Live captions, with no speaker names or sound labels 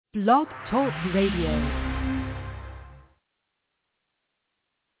Blog Talk Radio.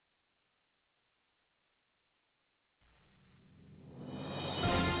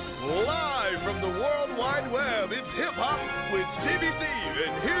 Live from the World Wide Web, it's Hip Hop with Stevie Steve,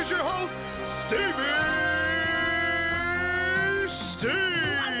 and here's your host, Stevie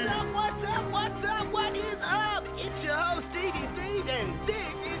Steve. What's up, what is up? It's your host, Stevie Steve, and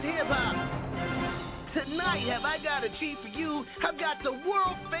this is Hip Hop. Tonight, have I got a treat for you? I've got the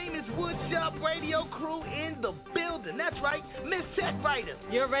world-famous WOODSHOP radio crew in the building. That's right, Miss Tech Writer.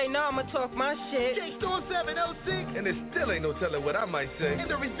 You already know I'ma talk my shit. J-Storm 706. And there still ain't no telling what I might say. And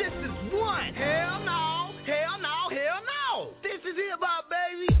the Resistance 1. Hell no. This is Hip Hop,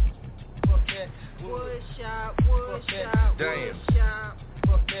 baby. Fuck that. WOODSHOP. Damn.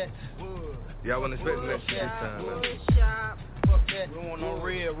 Fuck that. Y'all wasn't expecting that shit this time, man. WOODSHOP. Fuck that. We want no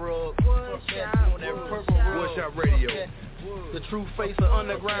red rug. Fuck that. We want that purple rug. WOODSHOP Radio. The true face of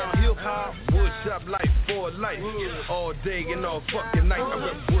underground hip hop. WOODSHOP life for life. All day and all fucking night. I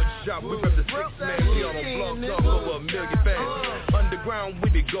rep WOODSHOP. We rep the 6-man. We on Blog Talk over 1 million fans. Underground, we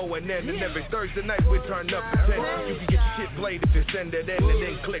be going in. And every Thursday night we turn up the tent. You can get your shit played if you send it in. And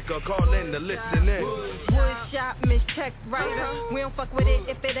then click or call in to listen in. WOODSHOP, Miss Tech Writer. We don't fuck with it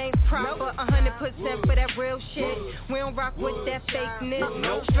if it ain't proper. 100% for that real shit. We don't rock with that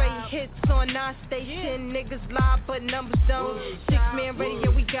fakeness. Straight hits on our station. Niggas lie but numbers don't. 6-man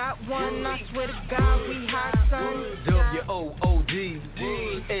radio, we got one. I swear to God, we hot, son. WOODSHOP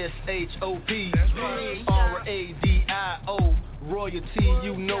RADIO. Royalty,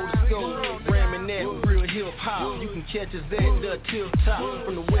 you know the scope. Ramming that real hip hop. You can catch us at the tip-top.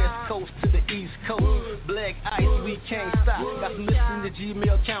 From the west coast to the east coast. Black ice, we can't stop. Got some listening to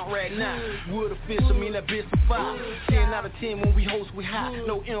Gmail count right now. Wood official, mean that bitch for 5. 10 out of 10 when we host, we hot.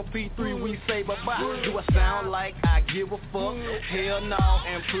 No MP3, we say bye-bye. Do I sound like I give a fuck? Hell no,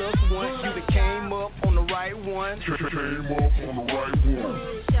 and plus one. You that came up on the right one.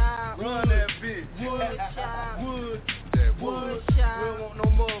 Run that bitch. Wood. We don't want no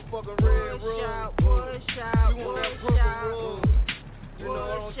motherfucking red rug. We want that purple rug. You know what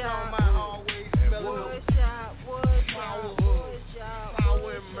I'm talking about? Always smelling power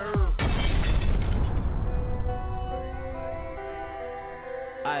and murder.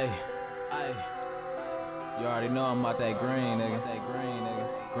 Aye. You already know I'm about that green, nigga.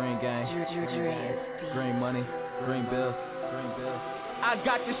 Green gang. Green money. Green bills. I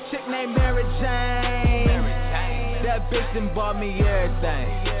got this chick named Mary Jane. That bitch done bought me everything.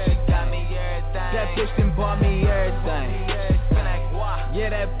 She got me everything. That bitch done bought me everything. Yeah,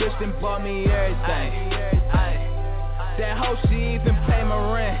 that bitch done bought me everything. That hoe, she even pay my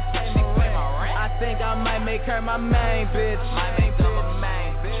rent. I think I might make her my main bitch.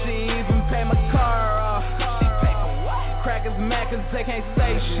 She even pay my car off. Crackers mad cause they can't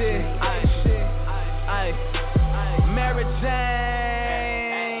say shit. Mary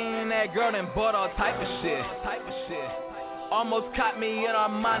Jane, that girl done bought all type of shit. Almost caught me in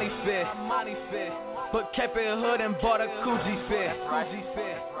Armani fit, but kept it hood and bought a Coogee fit.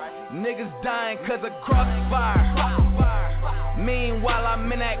 Niggas dying cause of crossfire. Meanwhile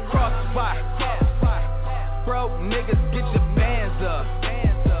I'm in that crossfire. Broke niggas, get your bands up.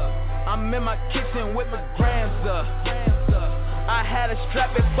 I'm in my kitchen with my grams up. I had a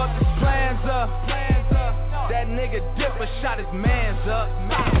strap and fucked his plans up. That nigga dip but shot his mans up.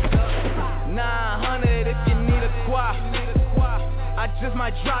 900 if you need a quad. I just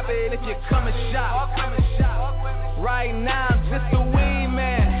might drop it if you come and shop. Right now I'm just a weed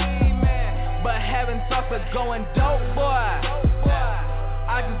man, but having thoughts of going dope, boy.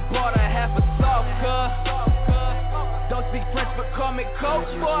 I just bought a half a soft cup. Don't speak French but call me Coke,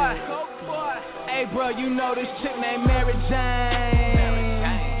 boy. Hey bro, you know this chick named Mary Jane.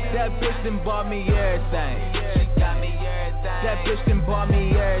 That bitch done bought me everything. That bitch done bought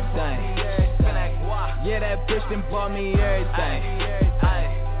me everything. Yeah, that bitch done bought me everything.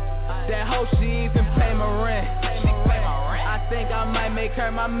 That hoe, she even pay my rent. I think I might make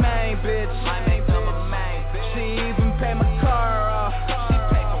her my main bitch. She even pay my car off.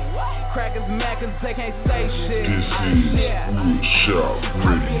 Crackers mad cause they can't say shit. This is WOODSHOP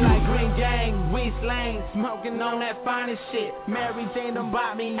I be like Radio. Green Gang, we slang, smoking on that finest shit. Mary Jane done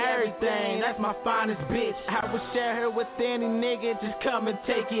bought me everything, that's my finest bitch. I would share her with any nigga, just come and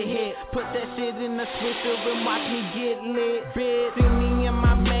take a hit. Put that shit in the switcher and watch me get lit, bitch. See me and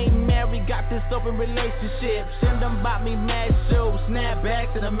my main Mary got this open relationship. She done bought me mad shoes,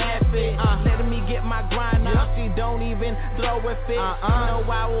 snapbacks and a mad fit. Letting me get my grind up, she don't even throw a fit. You know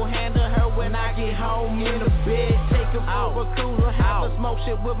I will handle her when I get home in the bed. Take her for a cruiser, have a smoke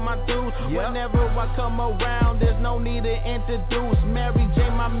shit with my dudes. Whenever I come around, there's no need to introduce. Mary J,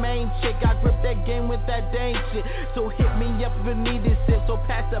 my man. chick. I grip that game with that dang shit. So hit me up if you need this shit. So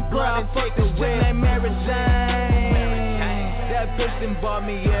pass the blunt and take the whip. That Mary Jane. That bitch done bought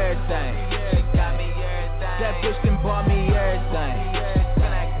me everything. That bitch done bought me everything.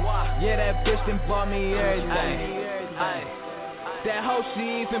 Yeah, that bitch done bought me everything. That hoe,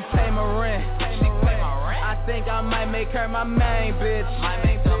 she even pay my rent. I think I might make her my main bitch.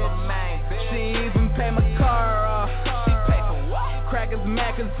 She even pay my car off. Crackers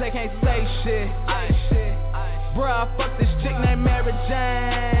mad cause they can't say shit. Bruh, I fuck this chick named Mary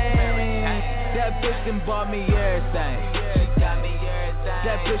Jane. That bitch done bought me everything.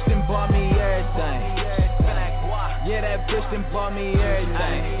 That bitch done bought me everything. Yeah, that bitch done bought me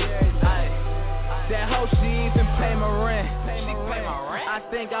everything. That hoe, she even pay my rent. I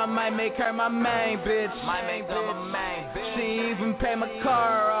think I might make her my main bitch. She even pay my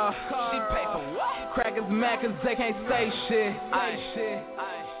car off. Crackers mad cause they can't say shit.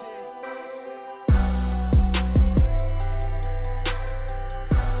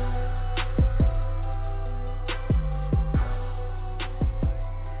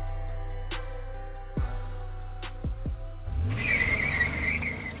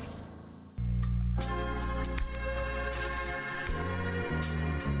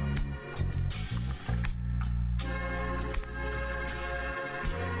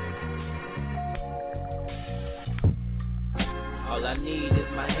 All I need is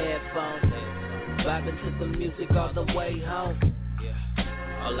my headphones, vibing to the music all the way home.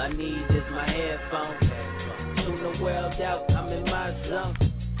 All I need is my headphones, tune the world out, I'm in my zone.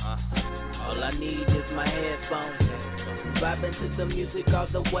 All I need is my headphones, vibing to the music all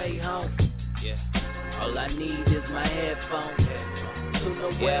the way home. All I need is my headphones, tune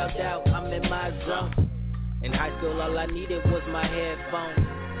the world out, I'm in my zone. In high school all I needed was my headphones,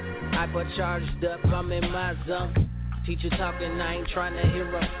 hyper charged up, I'm in my zone. Teacher talking, I ain't trying to hear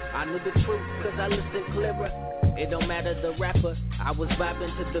her. I knew the truth, cause I listened clearer. It don't matter the rapper, I was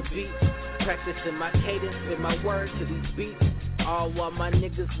vibing to the beat, practicing my cadence with my words to these beats. All while my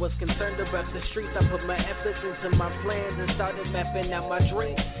niggas was concerned about the streets. I put my efforts into my plans and started mapping out my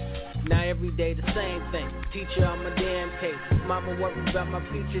dreams. Now every day the same thing, teacher on my damn case. Mama worried about my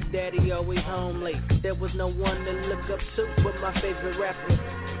future, daddy always home late. There was no one to look up to but my favorite rapper.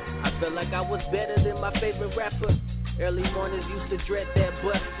 I felt like I was better than my favorite rapper. Early mornings used to dread that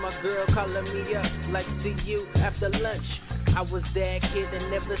bus. My girl calling me up like see you after lunch. I was that kid that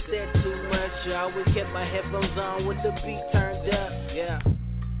never said too much. I always kept my headphones on with the beat turned up. Yeah.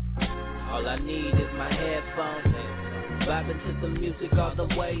 All I need is my headphones, vibing to the music all the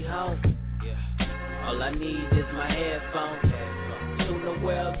way home. All I need is my headphones, tune the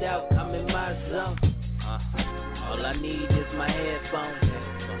world out, I'm in my zone. All I need is my headphones,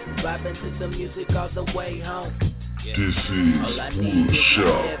 vibing to the music all the way home. This is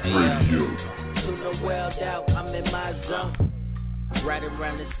WOODSHOP Radio. Tune the world out, I'm in my zone. Right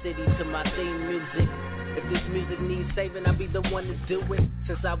around the city to my theme music. If this music needs saving, I'll be the one to do it.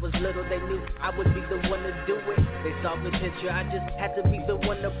 Since I was little, they knew I would be the one to do it. They saw potential, I just had to be the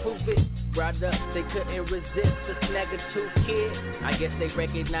one to prove it. Brought up, they couldn't resist the snagger-tooth kid. I guess they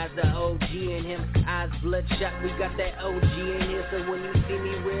recognized the OG in him. Eyes bloodshot, we got that OG in here. So when you see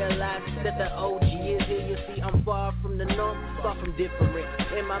me, realize that the OG is here. You see, I'm far from the norm, far from different.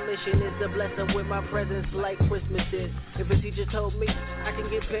 And my mission is to bless them with my presence like Christmas is. If a teacher told me I can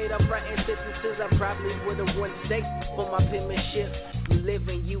get paid off writing sentences, I probably would've won state for my penmanship. You live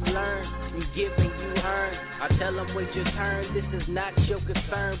and you learn, you give and you earn. I tell them wait your turn, this is not your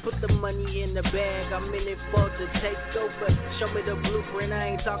concern. Put the money in the bag, I'm in it for to take over. Show me the blueprint, I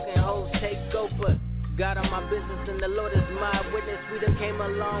ain't talking hoes, take over. God on my business and the Lord is my witness. We done came a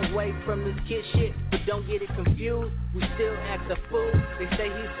long way from this kid shit, but don't get it confused, we still act a fool. They say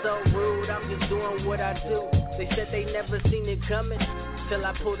he's so rude, I'm just doing what I do. They said they never seen it coming, till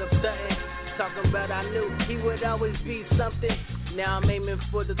I pulled up something. Talking about I knew he would always be something. Now I'm aiming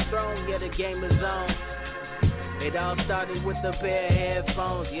for the throne, yeah the game is on. It all started with a pair of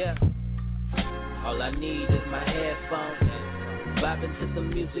headphones, yeah. All I need is my headphones, vibing to the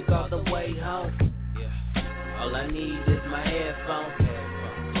music all the way home. All I need is my headphones,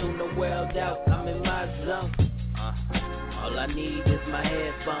 tune the world out, I'm in my zone. All I need is my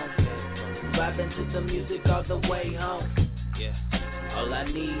headphones, vibing to the music all the way home. All I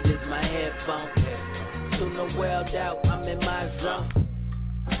need is my headphones, tune the world out, I'm in my zone.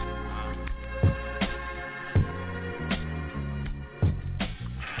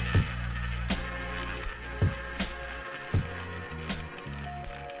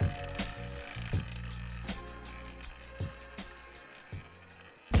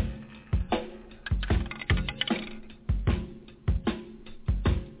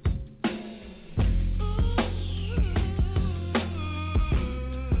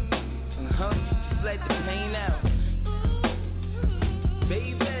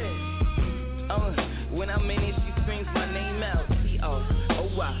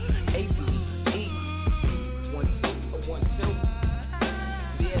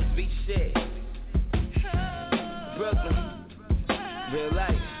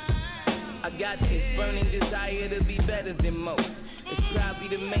 here to be better than most. It's probably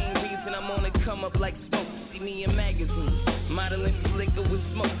the main reason I'm on the come up like smoke. See me in magazines, modeling for liquor with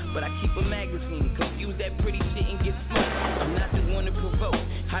smoke. But I keep a magazine, confuse that pretty shit and get smoked. I'm not the one to provoke,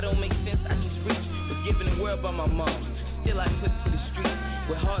 I don't make sense, I just reach. Was given the world by my mom, still I took to the streets.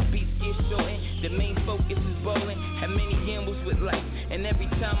 Where heartbeats get shortened, the main focus is bowling. Had many gambles with life, and every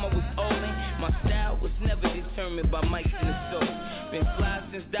time I was owning, my style was never determined by mics and the soul. Been fly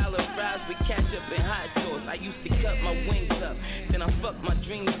since dollar fries with ketchup and hot sauce. I used to cut my wings up, then I fucked my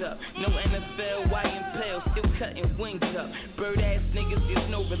dreams up. No NFL, white and pale, still cutting wings up. Bird ass niggas, there's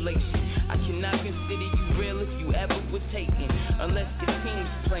no relation. I cannot consider you real if you ever were taken, unless your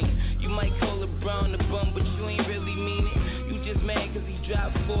team's playing. You might call LeBron a bum, but you ain't really mean it. You just mad cause he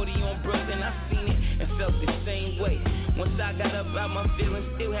dropped 40 on Brooklyn. I seen it and felt the same way. Once I got up out my feelings,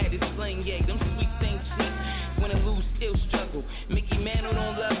 still had this sling, yeah. Them sweet things cheap, when I lose, still struggle. Mickey Mantle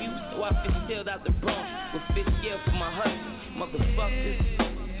don't love you, so I fishtailed out the Bronx with fish scale for my husband, motherfuckers.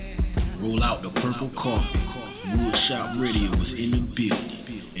 Roll out the purple carpet. WOODSHOP Radio is in the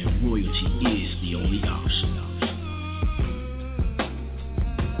building, and royalty is the only option.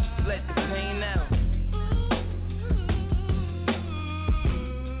 Let the pain out.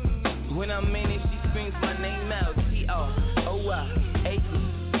 When I'm in it, she screams my name out. T-R-O-Y-A-E.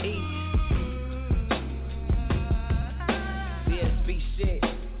 CSB shit.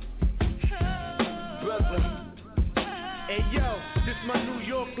 Brooklyn. Hey yo, this my New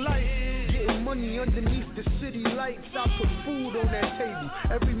York life. Getting money underneath the city lights. I put food on that table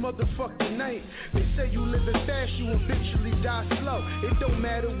every motherfucking night. They say you living fast, you eventually die slow. It don't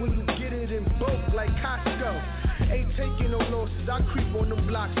matter when you get it in bulk like Costco. Ain't taking no losses, I creep on them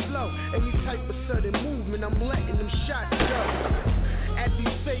blocks slow. Any type of sudden movement, I'm letting them shots go. At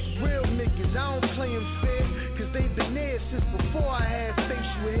these fake real niggas, I don't play them fair, cause they been there since before I had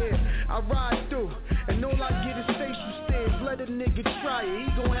facial hair. I ride through, and all I get is facial stares. Let a nigga try it,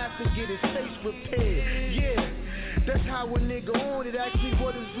 he gon' have to get his face repaired. Yeah, that's how a nigga on it, actually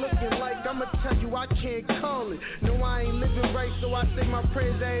what it's looking like. I'ma tell you, I can't call it. No, I ain't living right, so I say my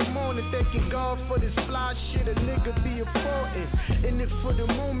prayers every morning. Thanking God for this fly shit, a nigga be important. In it for the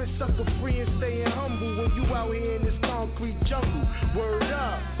moment, sucker free and staying humble. When you out here in this concrete jungle, word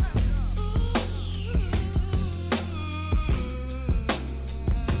up.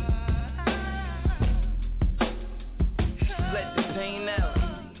 Let the pain out.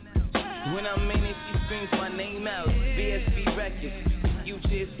 When I'm in it, she screams my name out. VSB Records,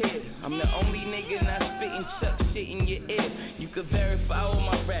 Future is here. I'm the only nigga not spitting chuck shit in your ear. You could verify all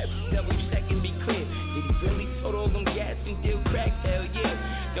my raps, double check and be clear. Did he really told all them gas and deal crack? Hell yeah.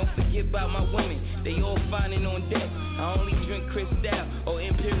 Don't forget about my women, they all fine and on deck. I only drink Cristal or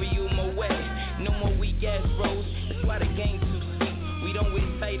Imperial Moet. No more weak ass rolls, that's why the game too sweet. We don't wear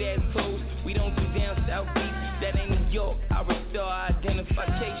tight ass clothes, we don't do down south beat. That ain't New York, I restore our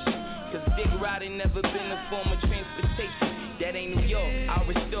identification. Cause dick riding never been a form of transportation. That ain't New York, I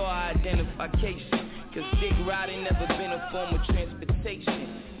restore our identification. Cause dick riding never been a form of transportation.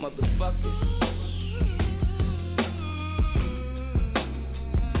 Motherfuckers.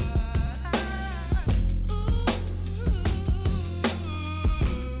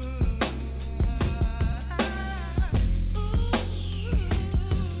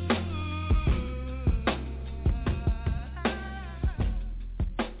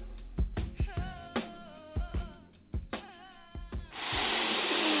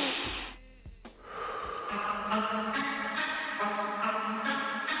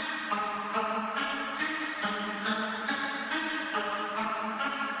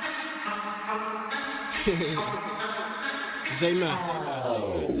 Zayman.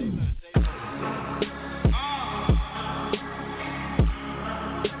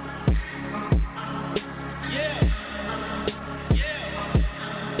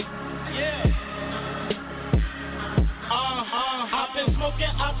 I've been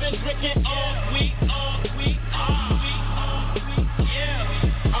smoking, I've been drinking all week, yeah.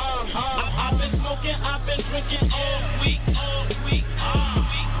 I've been smoking, I've been drinking all week,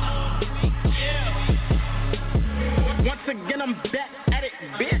 yeah. Once again, I'm back at it,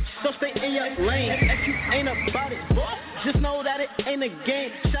 bitch. So stay in your lane. If you ain't about it, boy, just know that it ain't a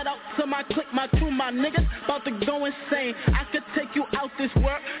game. Shout out to my clique, my crew, my niggas about to go insane. I could take you out this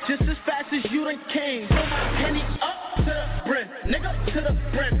world just as fast as you done came. Throw my penny up to the brim, nigga, to the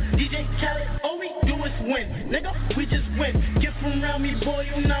brim. DJ Khaled, all we do is win, nigga, we just win. Get from around me, boy,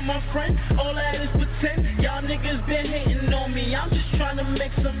 you not my friend. All that is pretend. Y'all niggas been hating on me. I'm just trying to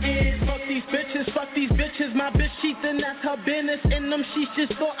make some ends. Fuck these bitches, My bitch cheating, that's her business. In them sheets,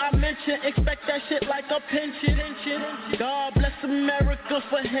 just thought I mentioned. Expect that shit like a pension. God bless America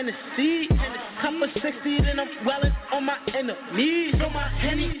for Hennessy. Cup of 60, then I'm welling on my enemies. Throw my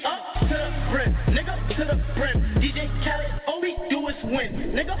Henny up to the brim, nigga, to the brim. DJ Khaled, all we do is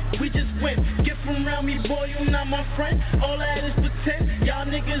win, nigga, we just win. Get from around me, boy, you not my friend. All that is pretend. Y'all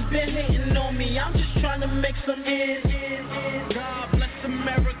niggas been hating on me. I'm just trying to make some ends. God bless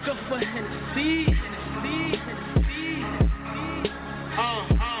America for Hennessy.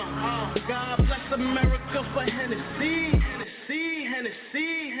 God bless America for Hennessy.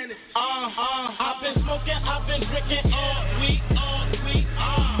 I've been smoking, I've been drinking all week. I've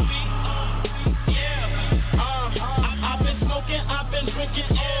been smoking, I've been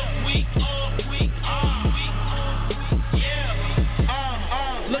drinking all week.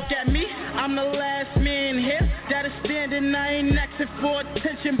 Look at me, I'm the last man here that is standing. I ain't asking for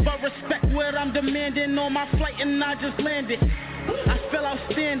attention, but respect what I'm demanding. On my flight and I just landed. I feel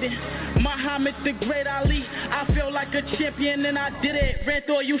outstanding. Muhammad the Great Ali. I feel like a champion and I did it. Ran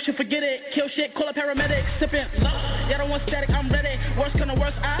through it, you should forget it. Kill shit, call a paramedic. Sipping love, y'all don't want static, I'm ready. Worst come to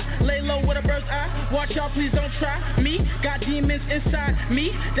worst, I lay low with a bird's eye. Watch y'all, please don't try me. Got demons inside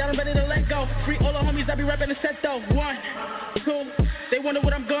me that I'm ready to let go. Free all the homies that be rapping the set though. 1, 2, they wonder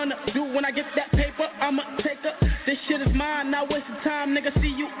what I'm gonna do when I get that paper. I'ma take up. This shit is mine, not wasting time, nigga. See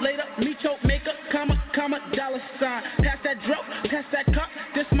you later. Meet your maker, comma, dollar sign. Pass that drop, pass that cup.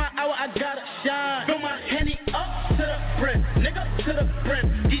 This my hour, I gotta shine. Fill my Henny up to the brim, nigga, to the brim.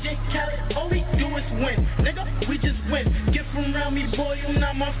 DJ Khaled, all we do is win, nigga, we just win. Get from around me, boy, you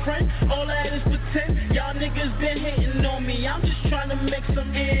not my friend. All that is pretend. Y'all niggas been hating on me. I'm just trying to make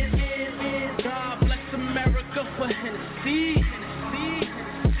some ends. God bless America for Hennessy.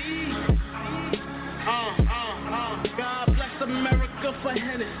 God bless America for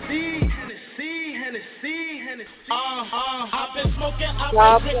Hennessy. I've been smoking,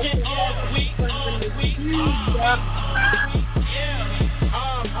 I've been drinking all week. I've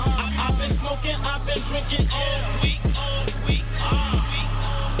been smoking, I've been drinking all week.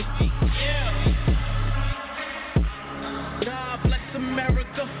 God bless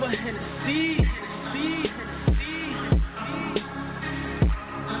America for Hennessy.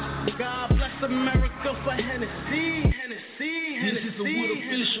 God bless America for Hennessy. This is the Wood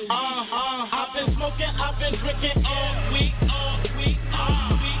official. I've been smoking, I've been drinking all week. I've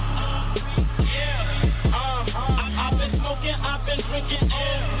been smoking, I've been drinking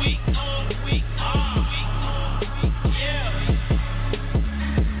all week.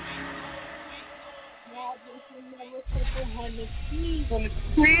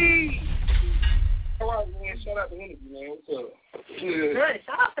 All right, man. Shout out to Hennessy, man. What's up? Good.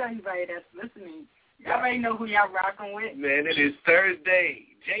 Shout out to everybody that's listening. Y'all already know who y'all rocking with. Man, it is Thursday,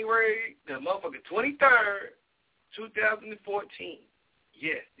 January the motherfucking 23rd, 2014.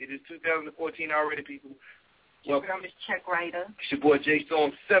 Yes, it is 2014 already, people. Well, I'm just check writer. It's your boy J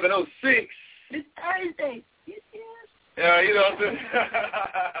Storm 706. It's Thursday. Yes. You know what I'm saying?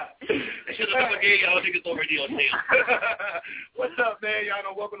 I should have never gave y'all niggas on radio tape. What's up, man? Y'all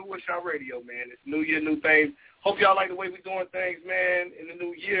know, welcome to WOODSHOP Radio, man. It's New Year, new things. Hope y'all like the way we're doing things, man, in the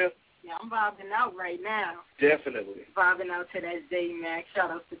new year. Yeah, I'm vibing out right now. Definitely. Vibing out to that J-Mac.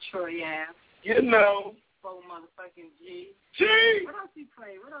 Shout out to Troy Ave. You know. Full motherfucking G. G! What else you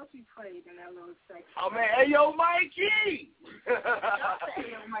played in that little section? Oh, man. Hey, yo, Mikey! Hey,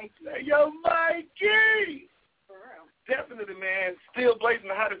 yo, Mikey. Hey, yo, Mikey! For real. Definitely, man. Still blazing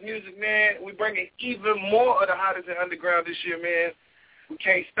the hottest music, man. We bringing even more of the hottest in underground this year, man. We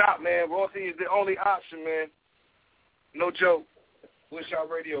can't stop, man. Royalty is the only option, man. No joke. WOODSHOP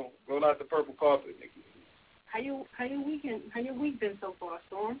Radio. Roll out the purple carpet, nigga. How your week been so far,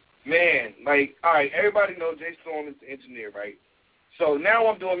 Storm? Man, like, all right, everybody knows Jay Storm is the engineer, right? So now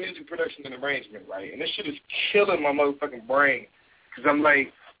I'm doing music production and arrangement, right? And this shit is killing my motherfucking brain. Because I'm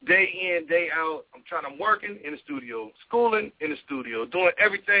like, day in, day out, I'm working in the studio, schooling in the studio, doing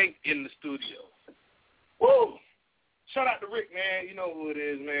everything in the studio. Woo! Shout out to Rick, man. You know who it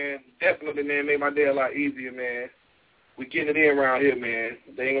is, man. Definitely, man, made my day a lot easier, man. We getting it in around here, man.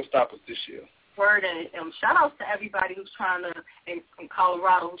 They ain't gonna stop us this year. Word, and shout outs to everybody who's trying to, in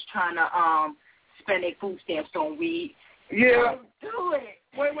Colorado, who's trying to spend their food stamps on weed. Yeah. Do it.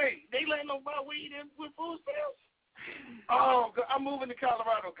 Wait. They letting them buy weed with food stamps? Oh, I'm moving to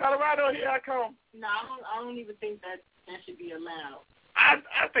Colorado. Colorado, here I come. No, I don't even think that should be allowed. I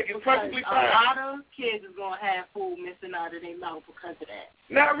think it's perfectly fine. A lot of kids is going to have food missing out of their mouth because of that.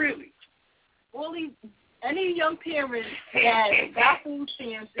 Not really. Well, any young parents that got food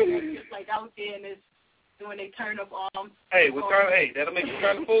stamps and just like out there in this when they turn up arms. Hey, that'll make you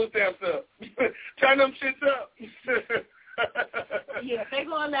turn the food stamps up. Turn them shits up. Yeah, if they're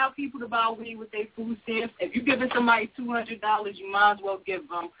going to allow people to buy weed with their food stamps, if you're giving somebody $200, you might as well give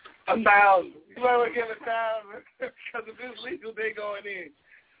them $1,000. You might as well give $1,000 because if it's legal, they going in.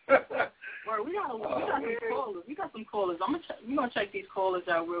 Well, we got some callers. We got some callers. We're gonna check these callers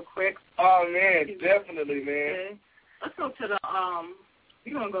out real quick. Oh man, definitely, man. Okay. Let's go to the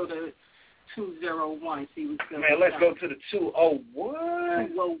we're gonna go to 201. See what's going on. Man, let's go to the 201.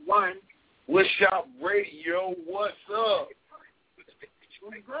 201. WOODSHOP Radio. What's up? What's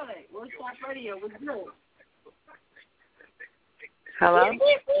good? WOODSHOP Radio. What's good? Hello.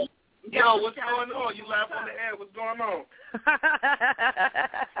 Yo, what's going on? You laugh on the air. What's going on?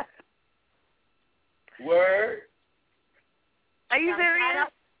 Word. Are you serious?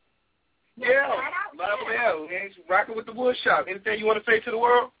 Yeah, live on the air. Man, rocking with the WOODSHOP. Anything you want to say to the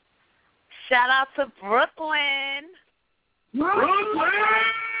world? Shout out to Brooklyn. Brooklyn!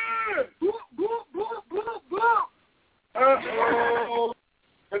 Uh-oh.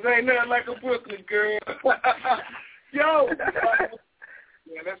 Cause ain't nothing like a Brooklyn girl. Yo.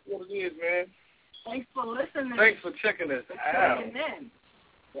 Yeah, that's what it is, man. Thanks for listening. Thanks for checking us out.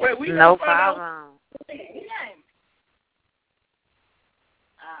 Wait, we no problem.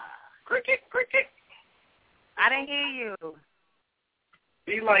 Cricket. I didn't hear you.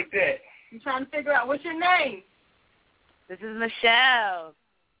 Be like that. I'm trying to figure out what's your name. This is Michelle.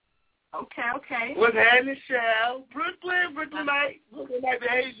 Okay. What's happening, Michelle? Brooklynite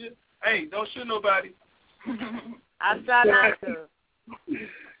behavior. Hey, don't shoot nobody. I try not to.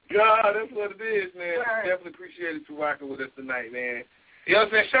 God, that's what it is, man. Right. Definitely appreciate it for rocking with us tonight, man. You know what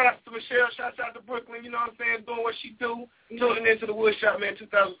I'm saying? Shout out to Michelle. Shout out to Brooklyn. You know what I'm saying? Doing what she do. Tuning into the WOODSHOP, man,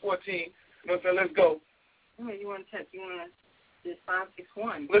 2014. You know what I'm saying? Let's go. You want to this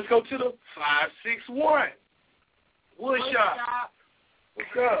 561. Let's go to the 561. WOODSHOP.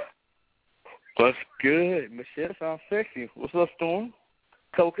 What's up? What's good? Michelle sounds sexy. What's up, Storm?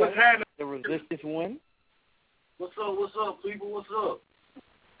 Coca, what's happening? The Resistance one. What's up, people? What's up?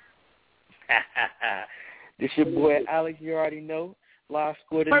 This your boy Alex, you already know. Live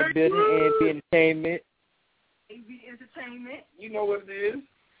scored in the building, AB Entertainment. AB Entertainment. You know what it is.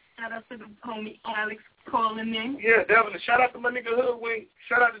 Shout out to the homie Alex calling in. Yeah, definitely. Shout out to my nigga Hoodwink.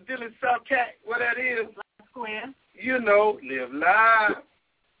 Shout out to Dylan South Cat, what that is. Live Square. You know, live live.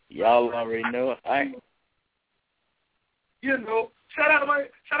 Y'all already know. You know. Shout out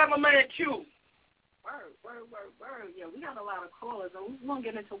my man Q. Word. Yeah, we got a lot of callers, and we're going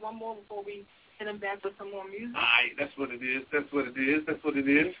to get into one more before we hit them back with some more music. All right, that's what it is.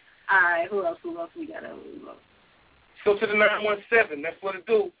 All right, who else we got? Let's go to the 917. That's what it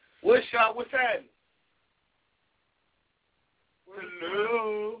do. WOODSHOP, what's happening?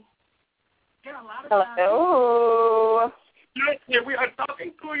 Hello. Hello. Yeah, we are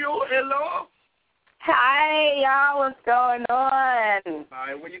talking to you. Hello. Hi, y'all. What's going on? All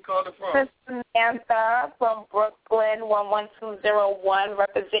right, where you calling from? Samantha from Brooklyn, 11201,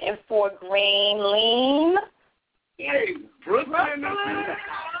 representing Fort Greene, Lean. Hey, Brooklyn. Ain't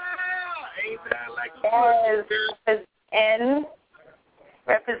that like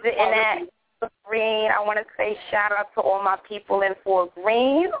representing that Fort Greene. I want to say shout out to all my people in Fort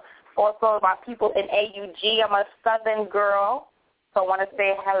Greene. Also, my people in AUG. I'm a Southern girl. So I want to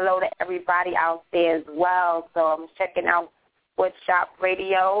say hello to everybody out there as well. So I'm checking out WOODSHOP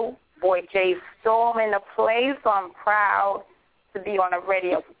Radio. Boy Jay Storm in the place. So I'm proud to be on the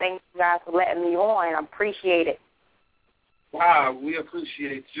radio. So thank you guys for letting me on. I appreciate it. Wow, we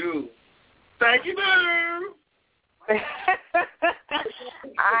appreciate you. Thank you, boo. All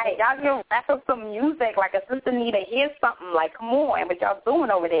right, y'all can wrap up some music. Like a sister need to hear something. Like, come on, what y'all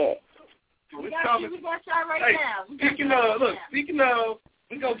doing over there? We got y'all right now. Speaking of,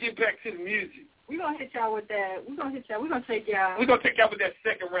 we're going to get back to the music. We're going to hit y'all with that. We're going to take y'all with that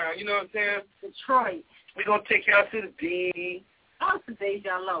second round. You know what I'm saying? Detroit. We're going to take y'all to the D. I was to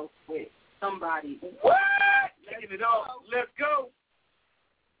Deja Low with somebody. What? Taking it off. Let's go.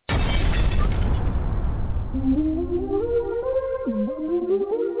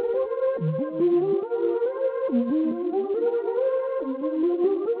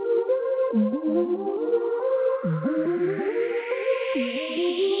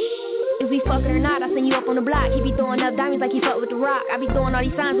 Is we fucking or not? I seen you up on the block. He be throwing up diamonds like he fuck with the rock. I be throwing all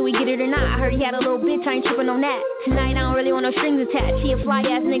these signs so we get it or not. I heard he had a little bitch, I ain't tripping on that. Tonight I don't really want no strings attached. He a fly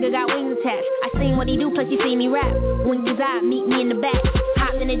ass nigga, got wings attached. I seen what he do, plus he seen me rap. Wink his eye, meet me in the back.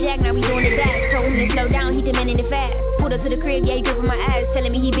 Hot in the jack, now we doing it back. Told him to slow down, he demanding it fast. Pulled up to the crib, yeah, he gripping my ass,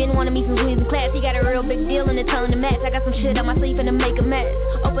 telling me he been wanting me since we was in class. He got a real big deal and it's telling the match. I got some shit on my sleeve and to make a mess.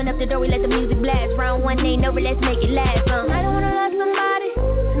 Open up the door, we let the music blast. Round one ain't over, let's make it last. I don't wanna love somebody,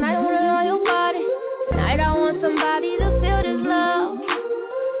 tonight I wanna love your body. Tonight I want somebody to feel this love.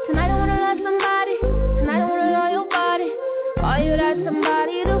 Tonight I wanna love somebody, tonight I wanna love your body. All you got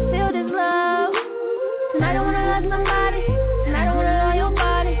somebody to feel this love. Tonight I wanna love somebody, tonight I wanna love your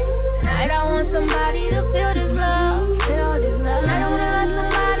body. Tonight I want somebody to feel this love, feel this love. Tonight I wanna love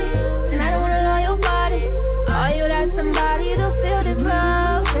somebody, tonight I wanna love your body. All you got somebody to feel this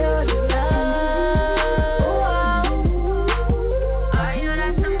love, feel this love.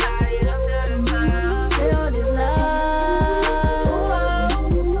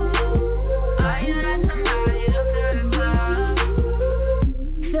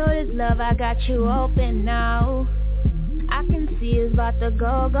 I got you open now. I can see it's about to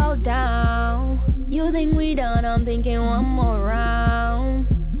go down. You think we done, I'm thinking one more round.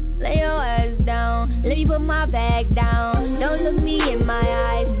 Lay your ass down, let me put my bag down. Don't look me in my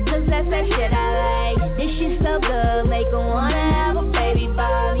eyes, cause that's that shit I like. This shit so good, make her wanna have a baby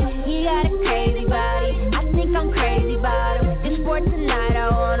body. He got a crazy body, I think I'm crazy about him. It's for tonight, I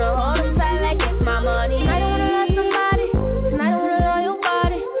wanna hold him tight like it's my money. Tonight I wanna love somebody, tonight I wanna love your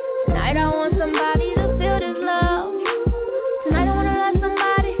body. Tonight I want somebody to feel this love. Tonight I wanna love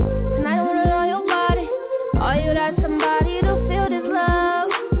somebody, tonight I wanna love your body. All you got somebody to feel this love.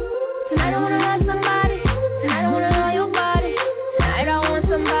 Tonight I wanna love somebody, tonight I wanna love your body. Tonight I want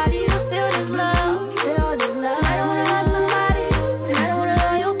somebody to feel this love, feel this love. Tonight I wanna love somebody, tonight I wanna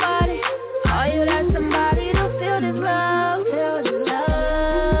love your body. All you got somebody to feel this love, feel this love.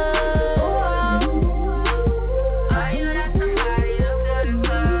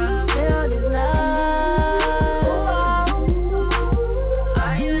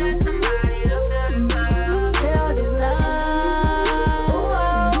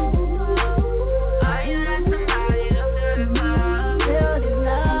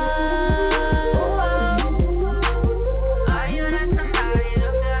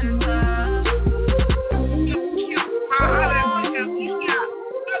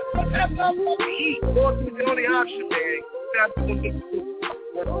 The only option, man.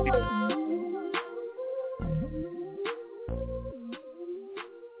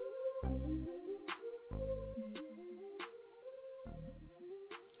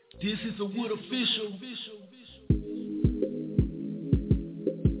 This is a Wood official.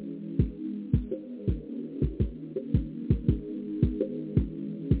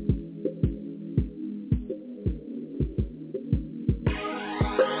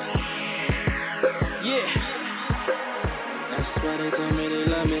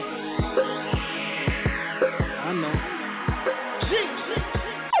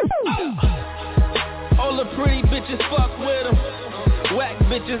 Pretty bitches fuck with him. Whack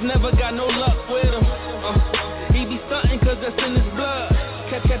bitches never got no luck with him. He be stuntin' cause that's in his blood.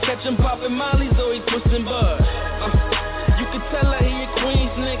 Catch him poppin' mollies or he twistin' bud. You can tell that he a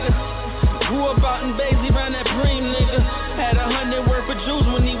Queens nigga. Grew up out in Daisy round that Bream nigga. Had 100 worth of Jews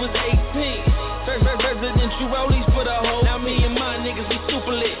when he was 18. Residential rollies for the hoe. Now me and my niggas be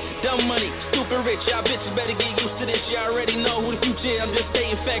super lit. Dumb money, stupid rich. Y'all bitches better get used to this. Y'all already know who the future is. I'm just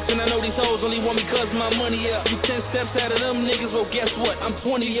stating facts and I know these hoes only want me cause my money up. You 10 steps out of them niggas, well guess what? I'm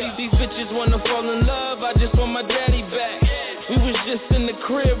 20 up. These bitches wanna fall in love, I just want my daddy back. We was just in the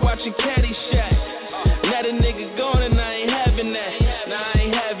crib watching Caddyshack. Now the nigga gone and I ain't having that. Nah, I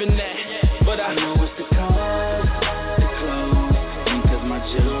ain't having that. But I know it's the cars, the clothes, and cause my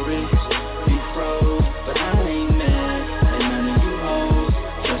jewelry be froze. But I ain't mad at none of you hoes.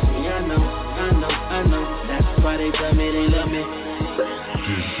 Trust me, I know. That's why they tell me they love me.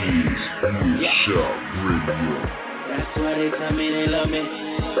 This is WOODSHOP Radio. That's why they tell me they love me.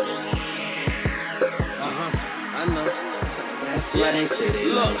 I know. That's why they say they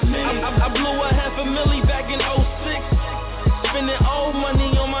love me. I blew a $500,000 back in 06. Spending old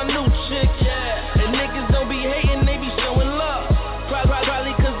money on my new chick, yeah. And niggas don't be hating, they be showing love.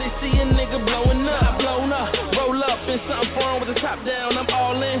 Probably cause they see a nigga blowing up. Blown up, roll up in something foreign with the top down. I'm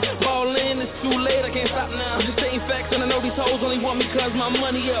all in, ball in, it's too late, I can't stop now. I'm just stating facts and I know these hoes only want me cause my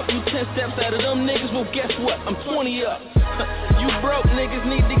money up. You 10 steps out of them niggas, well guess what, I'm 20 up. You broke niggas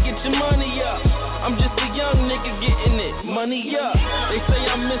need to get your money up. I'm just a young nigga getting it, money up. They say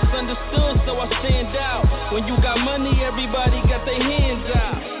I'm misunderstood, so I stand out. When you got money, everybody got their hands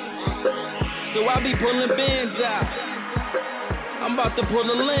out. So I be pulling bands out. I'm about to pull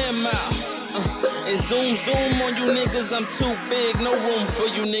a lamb out. And zoom on you niggas, I'm too big, no room for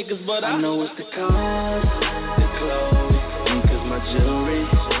you niggas. But I know it's the cars, the clothes, and cause my jewelry,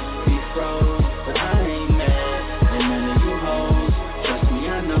 be froze, but I ain't mad. And none of you hoes, trust me, I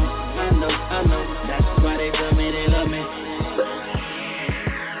know. That's why they tell me they love me.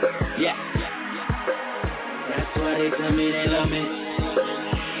 Yeah. That's why they tell me they love me.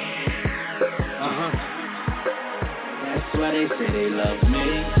 That's why they say they love me.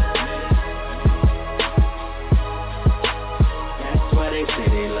 That's why they say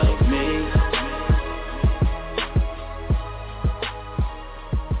they love me.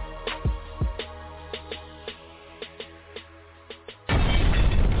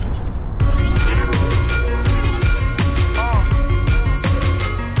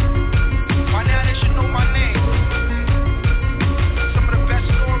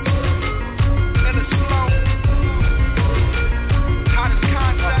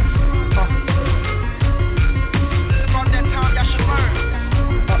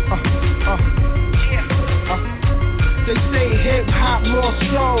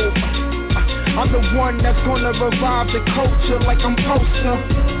 I'm the one that's gonna revive the culture like I'm poster.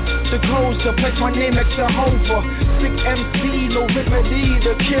 The closer, place my name next to Jehovah. Sick MC, no remedy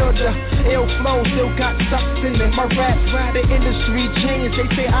to kill the ill flow, still got substance in my rap. The industry changed, they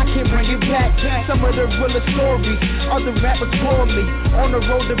say I can't bring it back. Some of the realest stories, other rappers bore me. On the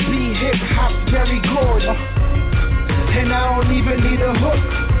road to be hip-hop, very good. And I don't even need a hook,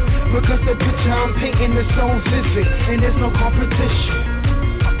 because the picture I'm painting is so vivid, and there's no competition.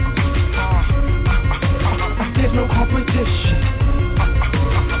 There's no competition.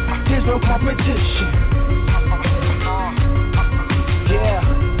 There's no competition. Yeah.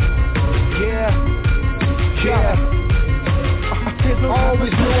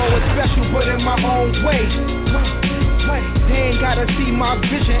 Always knew I was special, but in my own way. They ain't gotta see my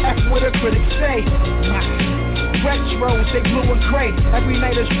vision, act what the critics say. Retros, they blue and gray. Every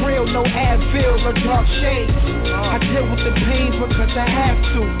night is real, no Advil or dark shades. I deal with the pain because I have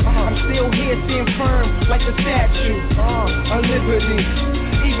to. I'm still here, staying firm like a statue. A liberty.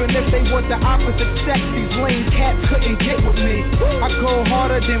 Even if they want the opposite sex, these lame cats couldn't get with me. I go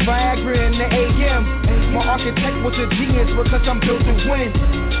harder than Viagra in the AM. My architect was a genius because I'm built to win.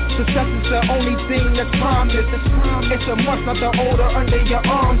 Success is the only thing that's promised. It's a must, not the order under your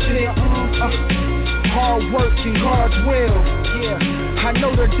armpit. Hard work and God's will. Yeah, I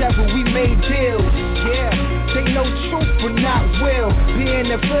know the devil, we made deals. Yeah, they know truth but not will.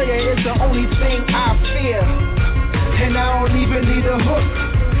 Being a failure is the only thing I fear. And I don't even need a hook,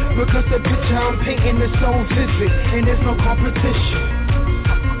 because the picture I'm painting is so vivid, and there's no competition.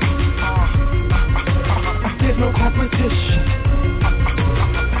 There's no competition.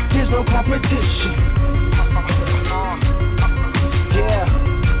 There's no competition.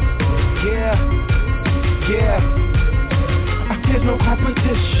 Yeah. There's no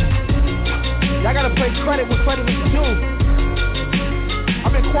competition. Y'all gotta play credit with credit is due.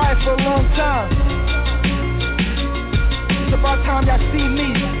 I've been quiet for a long time. It's about time y'all see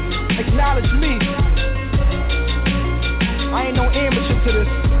me, acknowledge me. I ain't no amateur to this.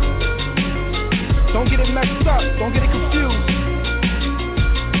 Don't get it messed up, don't get it confused.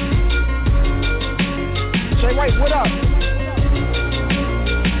 Jay White, what up?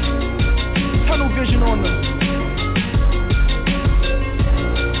 Tunnel vision on them.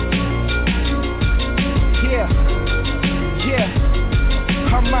 Yeah,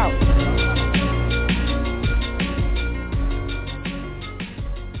 come out.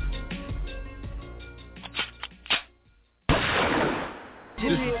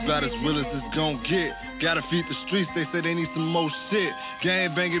 This is about as real as it's gon' get. Gotta feed the streets, they say they need some more shit.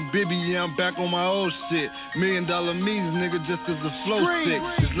 Gang banging Bibby, yeah, I'm back on my old shit. $1 million means, nigga, just cause the flow sick.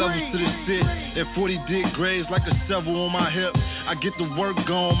 There's levels to this shit. At 40 dick grades like a shovel on my hip. I get the work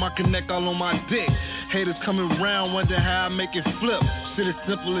gone, my connect all on my dick. Haters coming round, wonder how I make it flip. Shit as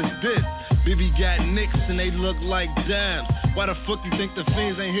simple as this. Bibby got nicks and they look like dimes. Why the fuck you think the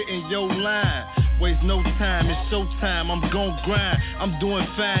fiends ain't hitting your line? Waste no time, it's showtime, I'm gon' grind. I'm doing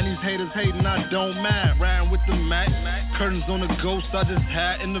fine, these haters hating, I don't mind. Riding with the Mac, curtains on the ghost, I just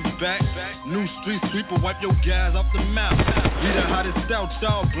hide in the back. New street sweeper, wipe your guys off the map. We the hottest out,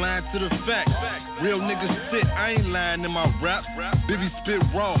 y'all blind to the facts. Real niggas shit, I ain't lying in my rap. Bibby spit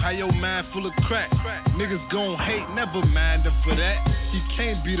raw, how your mind full of crack. Niggas gon' hate, never mind them for that. He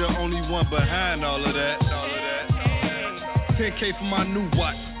can't be the only one behind all of that. 10K for my new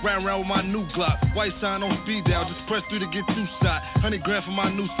watch, riding around with my new Glock. White sign on speed dial, just press 3 to get 2 shot. 100 grand for my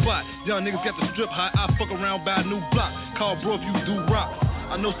new spot. Young niggas got the strip hot, I fuck around by a new block. Call bro if you do rock.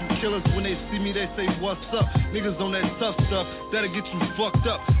 I know some killers, when they see me, they say, what's up? Niggas on that tough stuff, that'll get you fucked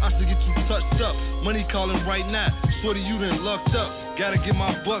up. I should get you touched up. Money calling right now. Shorty, you done lucked up. Gotta get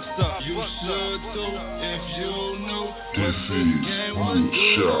my bucks up. You should too, if you knew what this game would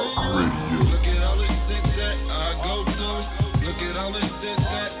do. Look at all the shit that I go through. Look at all the shit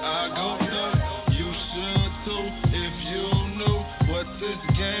that I go through. You should too, if you knew what this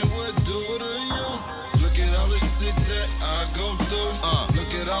game would do to you. Look at all the shit that I go through.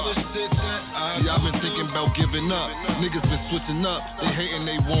 Look at all the shit that I go through. I've been thinking about giving up. Niggas been switching up. They hating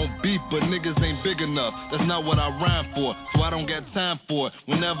they won't beef, but niggas ain't big enough. That's not what I rhyme for, so I don't got time for it.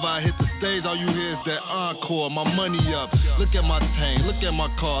 Whenever I hit the stage, all you hear is that encore. My money up. Look at my tank, look at my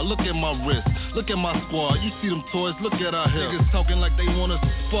car, look at my wrist, look at my squad. You see them toys, look at our hips. Niggas talking like they wanna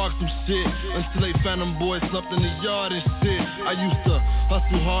spark some shit until they found them boys slept in the yard and shit. I used to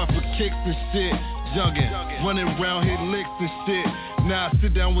hustle hard for kicks and shit. Youngin', running around hitting licks and shit. Now I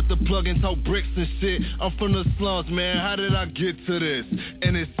sit down with the plug and talk bricks and shit. I'm from the slums, man, how did I get to this?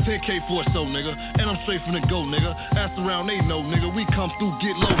 And it's 10K for a show, nigga, and I'm straight from the go, nigga. Ask around, they know, nigga, we come through,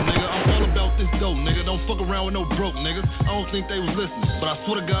 get low, nigga. I'm all about this dough, nigga, don't fuck around with no broke niggas. I don't think they was listening, but I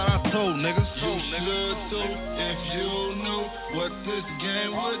swear to God I told niggas. You should too, if you knew what this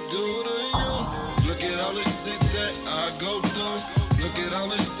game would do to you. Look at all the shit that I go through. Look at all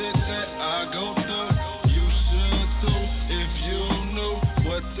the shit that I go through. You should too, if you knew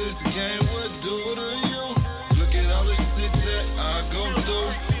what this game would do to you. Look at all the shit that I go through.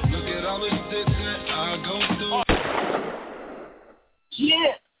 Look at all the shit that I go through.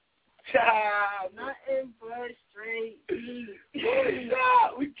 Yeah. Nothing but straight heat.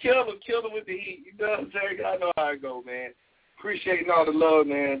 We killed him with the heat. You know what I'm saying? I know how it go, man. Appreciating all the love,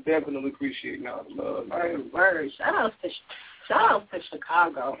 man. Definitely appreciating all the love, man. Word. Shout out to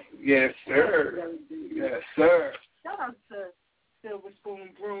Chicago. Yes, sir. Yes, sir. Shout out to Silver Spoon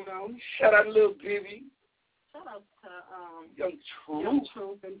Bruno. Shout out to Lil Bibby. Shout out to Young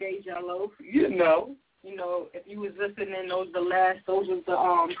Truth and Deja Loaf. You know, if you was listening, those was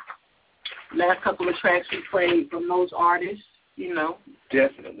the last couple of tracks we played from those artists.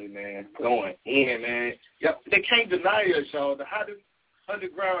 Definitely, man. Going in, man. Yep. They can't deny us, y'all. The hottest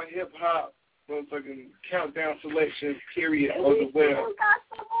underground hip hop motherfucking countdown selection period of the web. Still got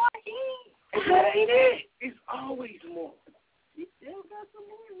some more heat. That ain't it. It's always more. You still got some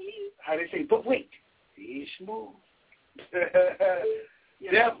more heat. How they say, but wait, it's more.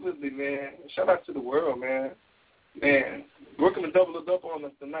 Definitely, man. Shout out to the world, man. Man, Brooklyn to double it up on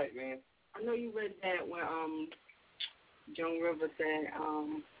us tonight, man. I know you read that when Joan Rivers said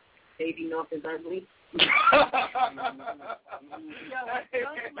Baby North is ugly. The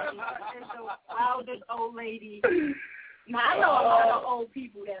wildest old lady. Now, I know a lot of old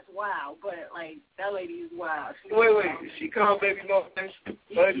people that's wild, but, that lady is wild. Wait. She called Baby North ugly?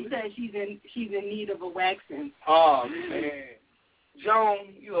 She said she's in need of a waxing. Oh, man.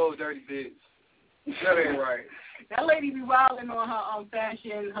 Joan, you old dirty bitch. That ain't right. That lady be wilding on her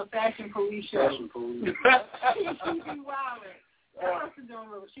fashion police show. Fashion police. she be wilding. Joan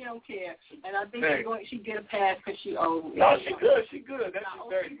Rivers. She don't care, and I think she get a pass because she old. No, she good. That's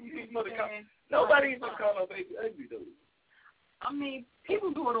dirty. Nobody even call her baby ugly though. I mean,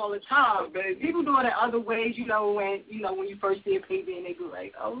 people do it all the time. People do it in other ways. When you first see a baby and they go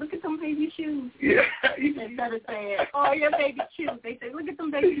like, "Oh, look at them baby shoes." Yeah. Instead of saying, "Oh, your baby shoes," they say, "Look at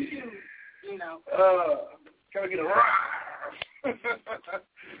them baby shoes." Can I get a rah?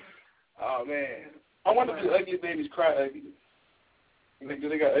 Oh man, I wonder if the ugly babies cry ugly. Do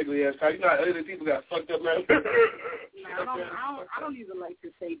they got ugly ass cry? You know how ugly people got fucked up now. I don't even like to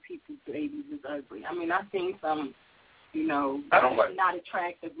say people's babies is ugly. I mean, I've seen some, I don't like not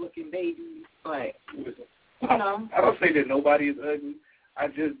attractive looking babies, but I don't say that nobody is ugly. I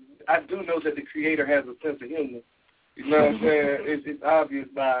do know that the Creator has a sense of humor. You know what I'm saying? It's obvious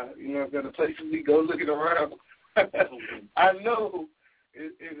by, the places we go looking around. I know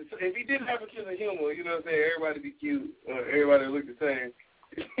if he didn't have a sense of humor, you know what I'm saying, everybody be cute. Everybody look the same.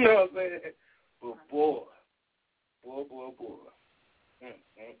 You know what I'm saying? But boy.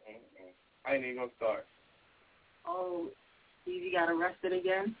 I ain't even going to start. Oh, Stevie got arrested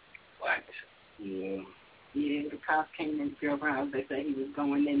again? What? Yeah, the cops came in the girl's house. They said he was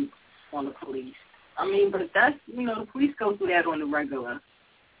going in on the police. I mean, but that's, the police go through that on the regular.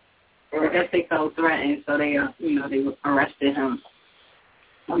 I guess they felt threatened, so they, they arrested him.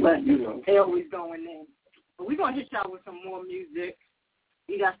 But they always going in. But we're going to hit y'all with some more music.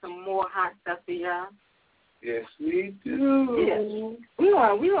 We got some more hot stuff for y'all. Yes, we do. Yes. We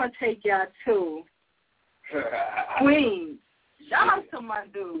want to take y'all to Queens. Shout out to my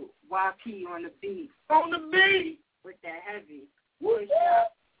dude, YP on the beat. On the beat. With that heavy. WOODSHOP.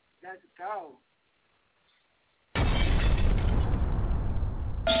 Let's go.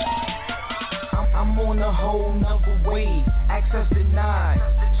 I'm on a whole nother wave. Access denied.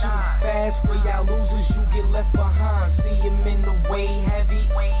 Too fast for y'all losers, you get left behind. See him in the way heavy.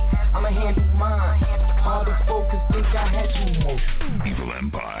 I'ma handle mine. Hard to focus, think I had too much. Evil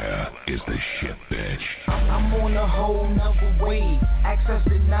Empire is the shit, bitch. I'm on a whole nother wave. Access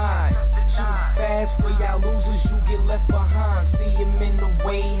denied. Too fast for y'all losers, you get left behind. See him in the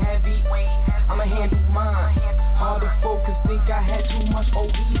way heavy. I'ma handle mine. Hard to focus, think I had too much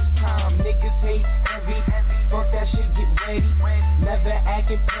OB this time. Niggas hate heavy. Fuck that shit, get ready. Never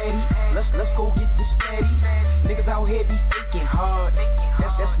acting petty. Let's go get this steady. Niggas out here be thinking hard.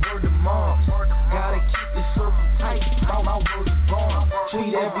 That's word of mom. Gotta keep the circle tight. My word is born.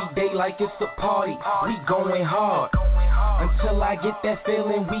 Treat every day like it's a party. We going hard. Until I get that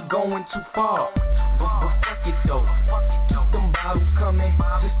feeling we going too far. But fuck it though. Keep them bottles coming.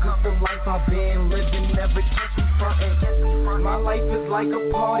 Just cause the life I've been living never catch me frontin'. My life is like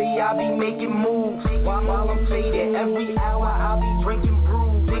a party, I be making moves. While I'm faded, every hour I be drinking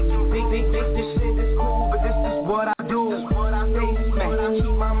brews. Think this shit is cool, but this is what I do. Stay smack,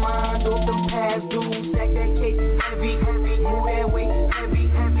 keep my mind off them past dudes. Stack that cake heavy, move that weight heavy.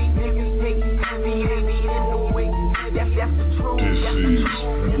 Niggas take heavy, they be in the way. That's the truth. This is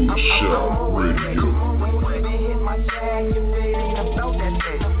WOODSHOP Radio. When they hit my tag, if it ain't about that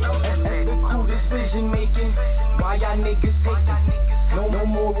shit. That's the cool decision making. Why y'all niggas hating? No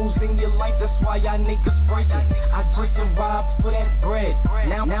morals in your life, that's why y'all niggas breaking. I drink and rob for that bread.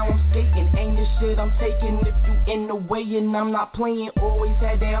 Now I'm skating, ain't the shit I'm taking. If you in the way and I'm not playing, always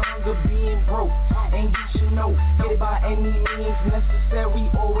had that hunger being broke. And you should know, get it by any means necessary.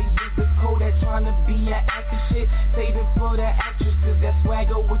 Always use the code that trying to be an actor shit. Saving for the actresses, that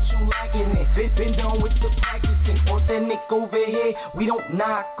swagger what you lacking it. Been done with the practicing, authentic over here. We don't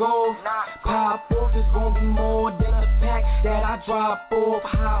knock off. Pop off is gonna be more than a pack that I drop off.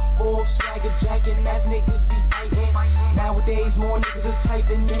 Hop off, swagger jacking, as niggas be fighting. Nowadays more niggas is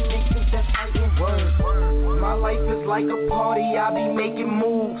typing than niggas that's fighting. Word. My life is like a party, I be making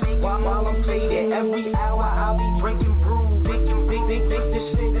moves. While I'm faded, every hour I be drinking brews. Think this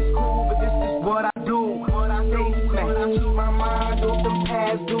shit is cool, but this is what I do. Stay smack, keep my mind off them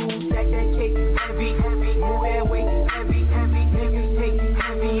past dudes. Stack that cake heavy, move that weight heavy. Niggas take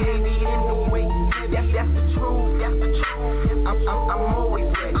heavy, they be in the way. That's the truth. I'm always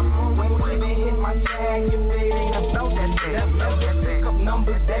ready. When they hit my tag, if it ain't about that shit. Never pick up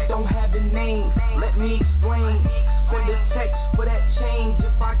numbers that don't have a name. Let me explain. Send a text for that change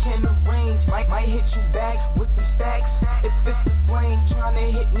if I can arrange. Might hit you back with some stacks. If it's the flame trying to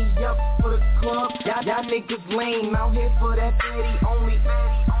hit me up for the club, y'all niggas lame. Out here for that petty only.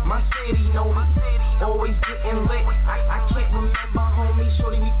 My city know me. Always getting lit. I can't remember, homie.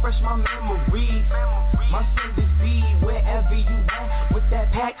 Shorty refresh my memories. My send is B wherever you at. With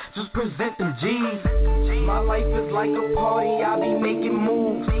that pack, just present them G's. My life is like a party, I be making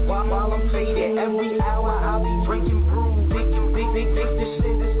moves. While I'm faded, every hour I be drinking brews. Think this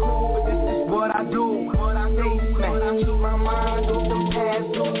shit is cool, but this is what I do. Stay smack, keep my mind off them past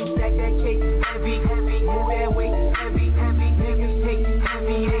dudes. Stack that cake heavy, move that weight heavy. Niggas take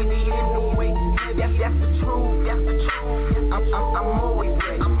heavy, they be in the way. That's the truth. I'm always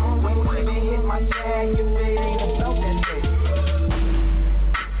ready. When they hit my tag, if it ain't about that shit.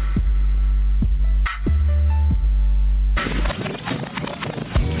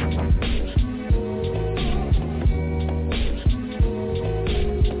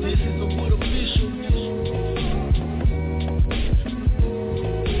 This is a Wood official.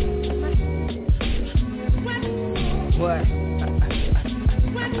 What?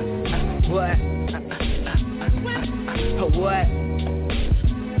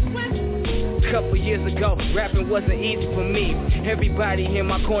 Couple years ago, rapping wasn't easy for me. Everybody in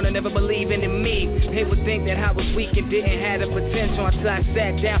my corner never believing in me. They would think that I was weak and didn't have the potential until I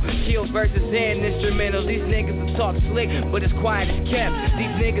sat down, killed verses and instrumentals. These niggas will talk slick, but it's quiet as kept.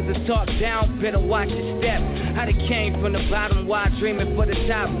 These niggas will talk down, better watch your step. I done came from the bottom while dreaming for the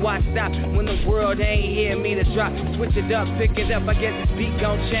top. Why stop when the world ain't hear me to drop? Switch it up, pick it up, I guess this beat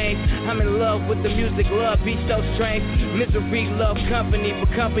gon' change. I'm in love with the music, love beats so strange. Misery, love company, but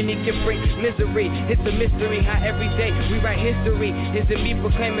company can bring misery. It's a mystery how every day we write history. Is it me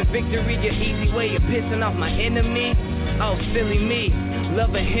proclaiming victory, your easy way of pissing off my enemy? Oh, silly me,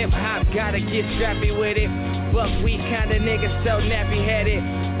 loving hip-hop, gotta get strappy with it. Fuck we kinda niggas so nappy-headed.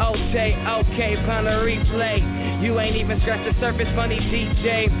 Okay, pound a replay. You ain't even scratched the surface, funny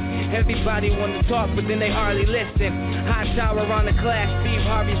DJ. Everybody wanna talk, but then they hardly listen. Hot tower on the class, Steve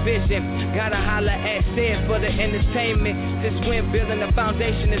Harvey vision. Gotta holler at Sid for the entertainment. Since when building the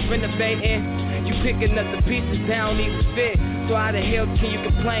foundation is renovating, you picking up the pieces, they don't even fit. So how the hell can you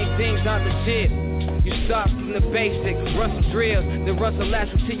complain things aren't legit? You start from the basics, run some drills, then run some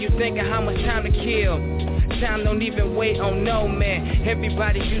laps until you thinking how much time to kill. Time don't even wait on no man.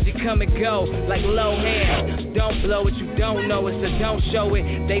 Everybody usually come and go like low hands. Don't blow it, you don't know it, so don't show it.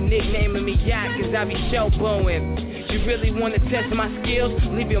 They nicknaming me Yacht cause I be showboating. You really wanna test my skills?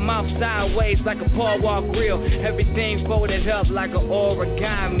 Leave your mouth sideways like a Paul Wall grill. Everything folded up like an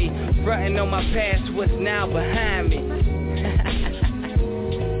origami. Frontin' on my past, what's now behind me.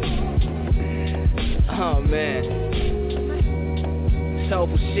 Oh man,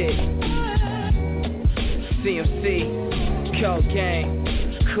 soulful shit. CMC, Cold Gang,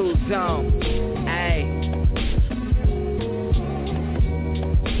 Cool Zone, ayy.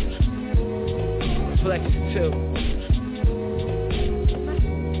 Flex 2.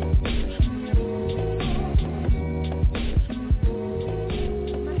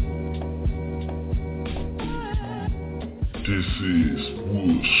 This is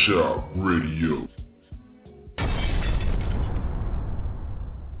WOODSHOP Radio.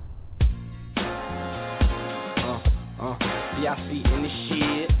 B.I.C. in this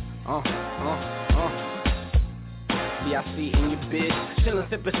shit, B.I.C. in your bitch. Chillin',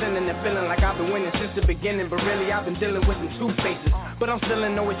 sippin', sinnin', and feelin' like I've been winning since the beginning. But really I've been dealing with some two faces. But I'm still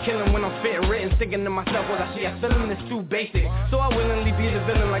always killin' when I'm spittin' written. Thinking to myself, what I see, I feelin' this too basic. So I willingly be the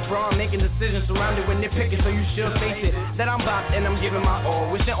villain like bro, I'm making decisions surrounded with nitpicking. So you should face it, that I'm bopped and I'm giving my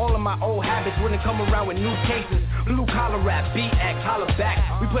all. Wishing all of my old habits wouldn't come around with new cases. Blue collar rap, BX, holla back.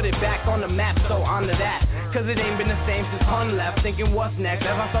 We put it back on the map, so honor that. Cause it ain't been the same since pun left. Thinking what's next,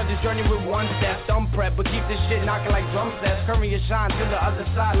 as I start this journey with one step. Thumb prep, but keep this shit knocking like drum sets. Curry and shine to the other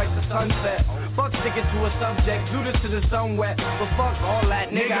side like the sunset. Fuck sticking to a subject, do this to the sun wet. But fuck all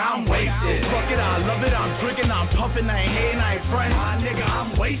that, nigga, I'm wasted. Fuck it, I love it, I'm drinking, I'm puffing, I ain't hating, I ain't frontin'. Nigga,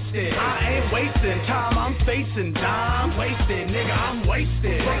 I'm wasted. I ain't wasting time, I'm facing dime. Wasted, nigga, I'm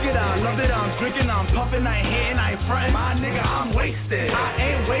wasted. Fuck it, I love it, I'm drinking, I'm puffing, I ain't hating, I ain't frontin'. Nigga, I'm wasted. I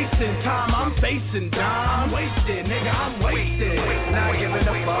ain't wasting time, I'm facing dime. Wasted, nigga, I'm wasted. Not giving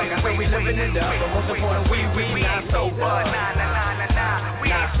a fuck, I say we living it up. But most important, we not sober. We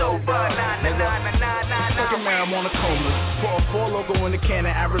not sober, Fucking now I'm on a coma. Pour a 4 logo in the can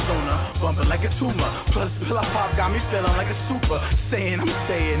in Arizona. Bumping like a tumor. Plus pillow pop got me feeling like a super. Saying I'm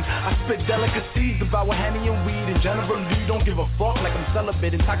saying I spit delicacies about what Henny and weed. And generally don't give a fuck like I'm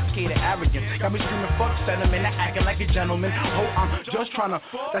celibate, intoxicated, arrogant. Got me screaming fuck sentiment and acting like a gentleman. Oh, I'm just trying to.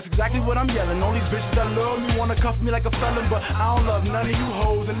 That's exactly what I'm yelling. All these bitches that love me wanna cuff me like a felon, but I don't love none of you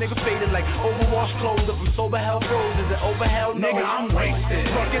hoes. A nigga faded like overwashed clothes. If I'm sober, hell froze. Is it over? Hell no. Nigga, I'm wasted.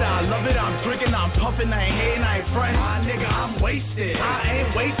 Fuck it, I love it, I'm drinking, I'm puffing, I ain't hating, I ain't frontin'. Nigga, I'm wasted. I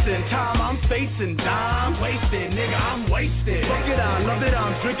ain't wasting time, I'm facing dime. Wasted, nigga, I'm wasted. Fuck it, I love it,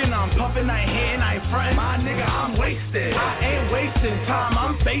 I'm drinking, I'm puffing, I ain't hating, I ain't frontin'. Nigga, I'm wasted. I ain't wasting time,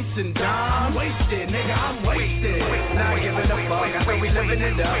 I'm facing dime. Wasted, nigga, I'm wasted. Not giving a fuck, I say we living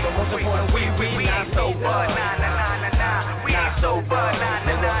it up. But most important, we not sober. Not sober,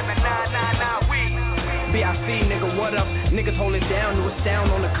 B.I.C. nigga, what up? Niggas holding down, to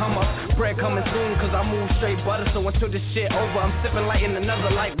astound on the come up. Bread coming soon, cause I move straight butter. So until this shit over, I'm sipping light in another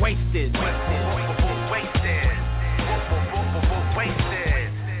light. Wasted. Nigga,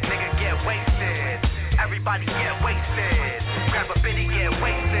 get wasted. Everybody get wasted. Grab a bitty, get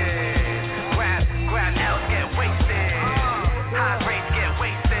wasted. Grab L's, get wasted. High rates, get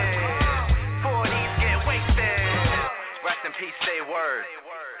wasted. 40s, get wasted. Rest in peace, say word.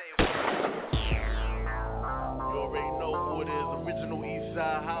 Original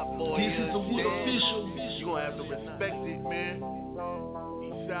Eastside Hot Boy. This is the Wood official. You gonna have to respect it, man.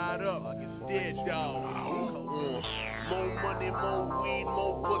 Eastside up, like it's dead, dog. More money, more weed,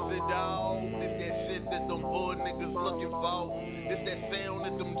 more pussy, dog. This that shit that them hood niggas looking for. This that sound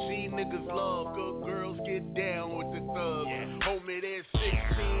that them G niggas love. Good girls get down with the thugs. Homie, there's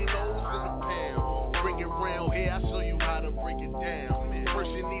 16 O's in the pound. Bring it round here, I'll show you how to break it down.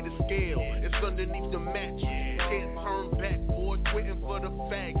 First you need a scale, it's underneath the match. Can't turn back, boy, quitting for the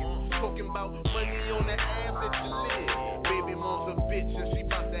faggot. Talking about money on the ass that you live. Baby mom's a bitch and she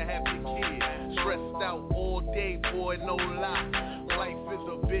bout to have the kid. Stressed out all day, boy, no lie. Life is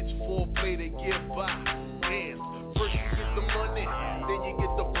a bitch, foreplay to get by. Damn, first you get the money, then you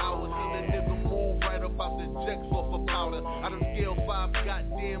get the power. See the nigga move right up out the jacks off of powder. I done scaled 5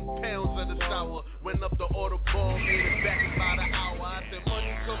 goddamn pounds of the sour. Went up the order ball, made it back in about an hour. I said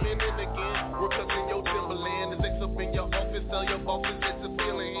money coming in again. Work up in your Timberland. Is X up in your office? Tell your bosses it's a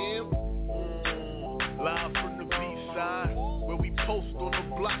feeling him.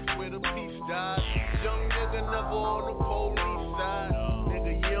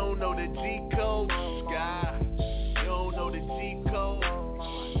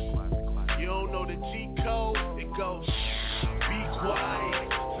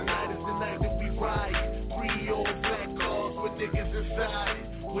 inside it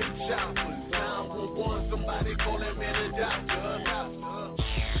with choppers. 911, somebody call that man a doctor.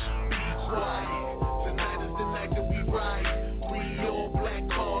 Be quiet. Tonight is the night that we ride. 3 old black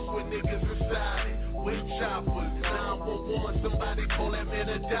cars with niggas inside it with choppers. 911, somebody call that man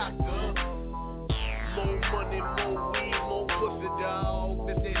a doctor. More money, more weed, more pussy, dawg.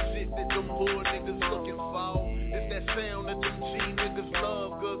 That's that shit that them poor niggas looking for. It's that sound that them G niggas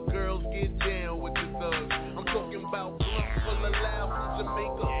love. Good girls get down with the thugs. I'm talking about blunts full of loud from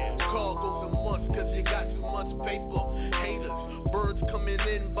Jamaica. Cargoes and months cause you got too much paper. Haters, birds coming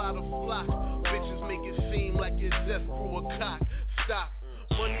in by the flock. Bitches make it seem like you just grew a cock. Stop.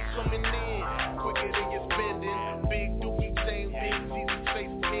 Money coming in quicker than you're spending. Big dookie chain, big Jesus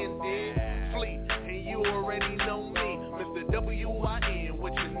face pending. Fleet. You already know me, Mr. W-I-N,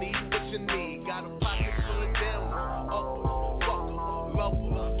 what you need, got a pocket full of downers, uppers, fuckers,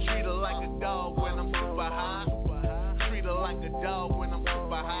 lovers, treat her like a dog when I'm super high, treat her like a dog when I'm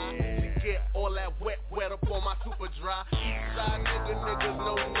super high, to get all that wet up on my super dry, eastside niggas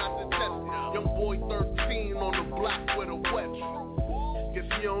know not to test it, young boy 13 on the block with a wet truth, guess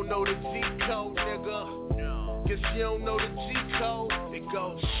you don't know the G-code, nigga, guess you don't know the G-code, it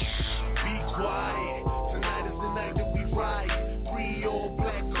goes, be quiet, tonight is the night that we ride. 3 old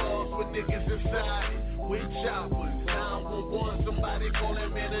black cars with niggas inside it, with choppers. 911, somebody call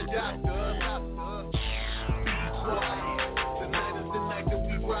that man a doctor. Be quiet, tonight is the night that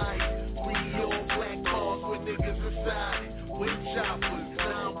we ride. 3 old black cars with niggas inside it, with choppers.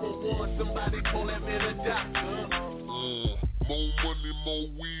 911, somebody call that man a doctor. More money, more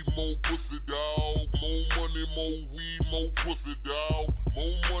weed, more pussy, dawg. More money, more weed, more pussy, dawg.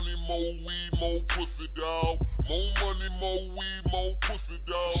 More money, more weed, more pussy, dawg. More money, more weed, more pussy,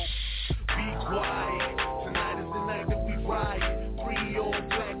 dawg. Be quiet, tonight is the night that we ride. 3 old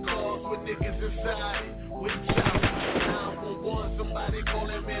black cars with niggas inside it, with choppers. 911, somebody call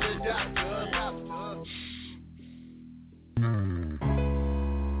that man a doctor.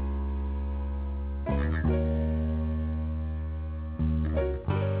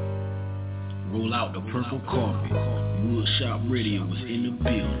 Roll out the purple carpet. WOODSHOP Radio was in the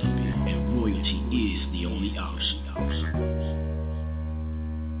building, and royalty is the only option.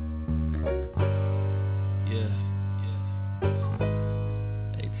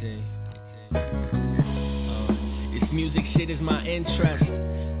 This music shit is my interest.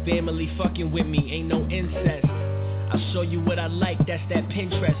 Family fucking with me, ain't no incest. I'll show you what I like, that's that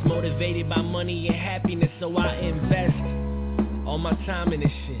Pinterest. Motivated by money and happiness, so I invest all my time in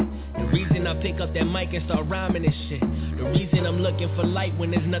this shit. The reason I pick up that mic and start rhyming and shit. The reason I'm looking for light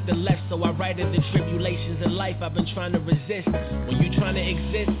when there's nothing left. So I write of the tribulations in life I've been trying to resist. When you trying to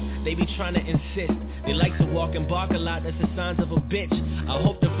exist, they be trying to insist. They like to walk and bark a lot, that's the signs of a bitch. I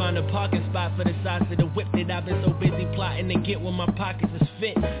hope to find a parking spot for the size of the whip that I've been so busy plotting to get when my pockets is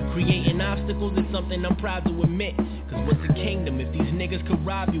fit. Creating obstacles is something I'm proud to admit. Cause what's a kingdom if these niggas could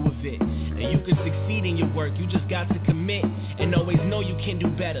rob you of it? And you can succeed in your work, you just got to commit. And always know you can do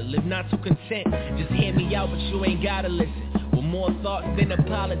better, live not too content. Just hear me out but you ain't gotta listen. With more thoughts than a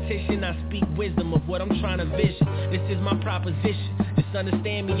politician, I speak wisdom of what I'm trying to vision. This is my proposition. Just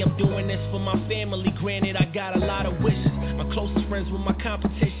understand me, I'm doing this for my family. Granted, I got a lot of wishes. My closest friends with my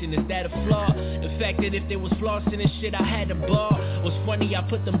competition, is that a flaw? The fact that if there was flaws in this shit, I had to ball. Was funny, I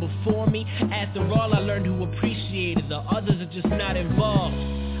put them before me. After all, I learned who appreciated. The others are just not involved.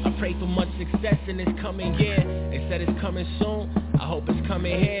 I pray for much success in this coming year. They said it's coming soon, I hope it's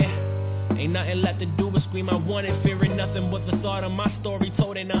coming here. Ain't nothing left to do but scream I want it, fearing nothing but the thought of my story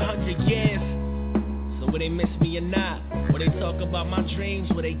told in 100 years. So will they miss me or not? Will they talk about my dreams?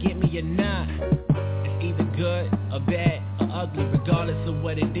 Will they get me or not? It's either good or bad or ugly. Regardless of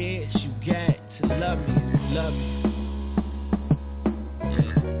what it is, you got to love me, love me.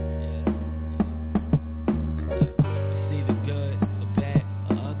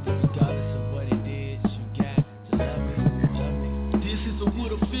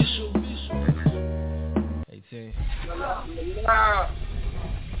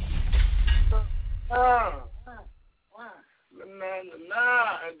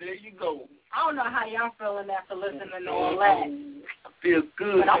 And there you go. I don't know how y'all feeling after listening to all that. I feel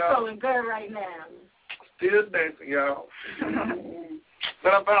good, but I'm y'all. feeling good right now. Still dancing, y'all.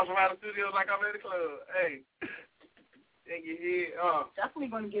 But I bounced around the studio like I'm at the club. Hey, in your head. Definitely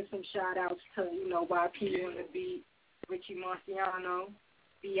going to give some shout-outs to, YP on the beat, Richie Marciano,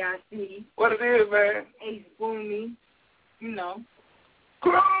 B.I.C. What it is, man? Ace Boomy,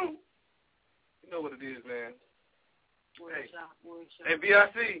 Come on. You know what it is, man. Hey,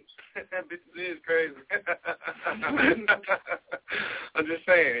 B.I.C. That bitch is crazy. I'm just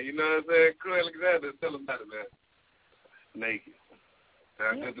saying, you know what I'm saying? Crew Alexander, tell him about it, man. Naked.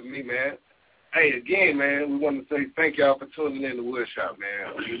 Sounds good to me, man. Hey, again, man, we want to say thank y'all for tuning in to WOODSHOP,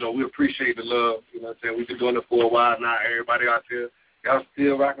 man. You know, we appreciate the love. You know what I'm saying? We've been doing it for a while now. Everybody out there, y'all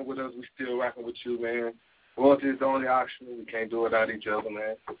still rocking with us. We still rocking with you, man. Royalty is the only option. We can't do it without each other,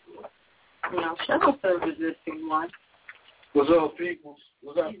 man. No, shout out to Resisting One. What's up, peoples?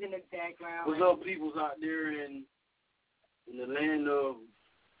 What's up? He's in the background. What's up, peoples out there in the land of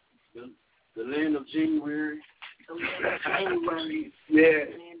the land of January? The land of January. Yeah.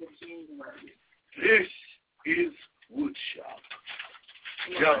 The land of January. This is WOODSHOP.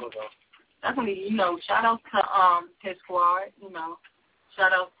 Yeah. Definitely, you know, shout out to his squad, you know.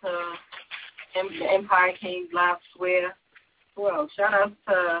 Shout out to the Empire Kings Live Swear. Well, shout out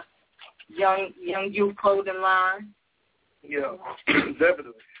to Young Youth Clothing Line. Yeah,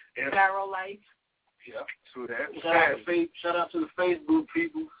 definitely. Sparrow Life. Yeah, true that. Shout out to the Facebook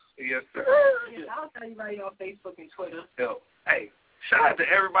people. Yes, sir. Yeah, shout out to everybody on Facebook and Twitter. Yo, hey, shout out to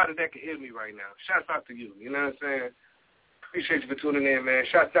everybody that can hear me right now. Shout out to you. You know what I'm saying? Appreciate you for tuning in, man.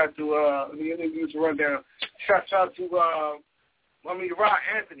 Shout out to let me give you a rundown. Shout out to Rod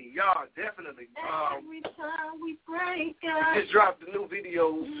Anthony. Y'all definitely. Every time we break up. Just dropped the new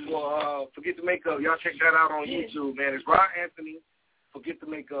video for Forget the Makeup. Y'all check that out on YouTube, man. It's Rod Anthony, Forget the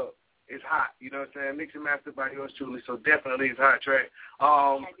Makeup. It's hot, you know what I'm saying? Mix and mastered by yours truly, so definitely it's a hot track.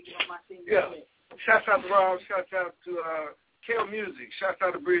 Yeah. Shout out to Rob. Shout out to Kel Music. Shout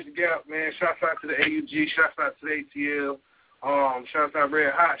out to Bridge the Gap, man. Shout out to the AUG. Shout out to the ATL. Shout out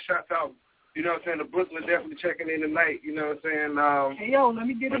Red Hot. Shout out, you know what I'm saying, the Brooklyn definitely checking in tonight, you know what I'm saying? Hey, yo, let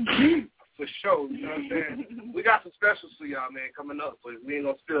me get a G. For sure, you know what I'm saying? We got some specials for y'all, man, coming up, but we ain't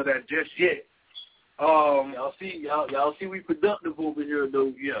going to spill that just yet. Y'all see we productive over here,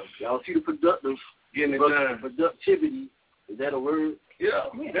 though. Yeah. Y'all see the productive. Getting it done. Productivity. Is that a word? Yeah.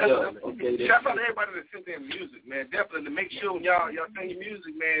 Okay. Shout out to everybody that sent their music, man. Definitely make sure when y'all send your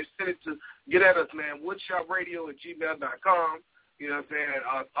music, man, send it to, get at us, man, woodshopradio@gmail.com. You know what I'm saying?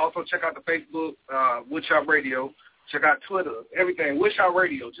 Also check out the Facebook, WOODSHOP Radio. Check out Twitter, everything. WOODSHOP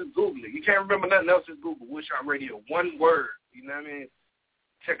Radio. Just Google it. You can't remember nothing else, just Google WOODSHOP Radio. One word. You know what I mean?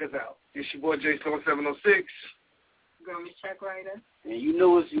 Check us out. It's your boy J706. Girl, Miss Check Writer. And you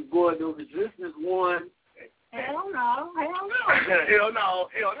know it's your boy, the Resistance One. Hell no. Hell no.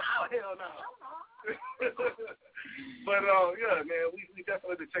 But, yeah, man, we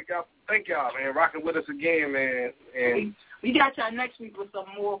definitely check out. Thank y'all, man, rocking with us again, man. And we got y'all next week with some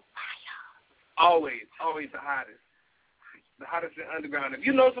more fire. Always the hottest. The hottest in underground. If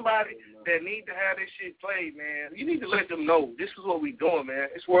you know somebody that need to have this shit played, man, you need to let them know this is what we doing, man.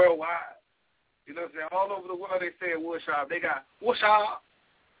 It's worldwide. You know what I'm saying? All over the world they say WOODSHOP. They got WOODSHOP.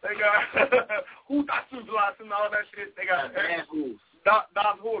 They got who got some blocks and all that shit. They got Das Horus.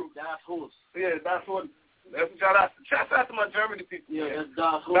 Yeah, Das Horus. Shout out to my Germany people. Yeah, that's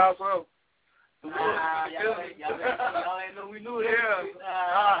Das Horus. Y'all ain't know we knew that.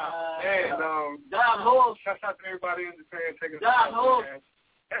 Yeah. Shout out to everybody in Japan taking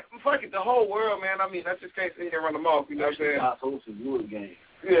fuck it, the whole world, man. I mean, I just can't sit here and run them off, you know what I'm saying? Das Horus is wood game.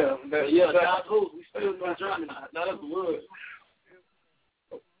 Yeah. Das Horus, we still know Germany. Not as wood.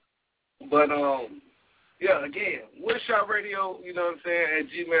 But, yeah, again, WOODSHOP Radio, you know what I'm saying, at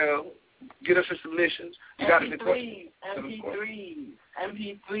Gmail. Get us your submissions. You got MP3s.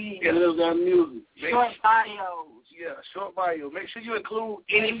 Yeah, that music. Short bios. Yeah, short bio. Make sure you include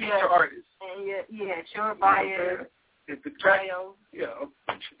any feature artist. Yeah, short bio. If the track,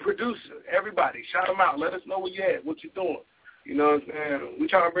 producer, everybody, shout them out. Let us know where you at, what you're doing. You know what I'm saying? We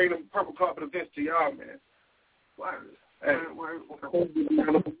trying to bring the purple carpet events to y'all, man. Hey.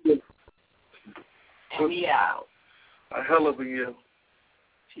 And we out. A hell of a year.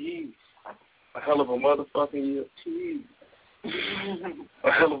 Jeez. A hell of a motherfucking year. Jeez.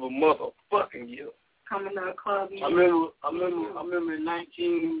 A hell of a motherfucking year. Coming to the club. I remember in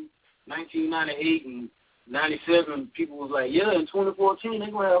 1998 and 97, people was like, yeah, in 2014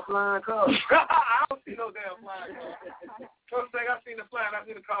 they gonna have flying cars. I don't see no damn flying cars. First thing I seen the flying, I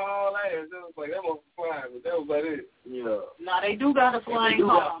seen the car all ass. It was like, that was flying, but that was about it. Yeah. Nah, they do got a flying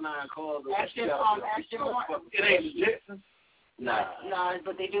car. It ain't the Jetsons. Nah,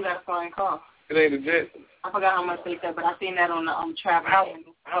 but they do got a flying car. It ain't the Jetsons. I forgot how much they said, but I seen that on the travel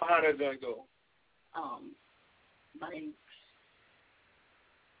channel. How high that gonna go?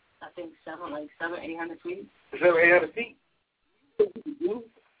 I think 800 feet. 800 feet?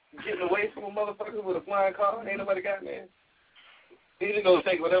 Getting away from a motherfucker with a flying car? Ain't nobody got, man. You just gonna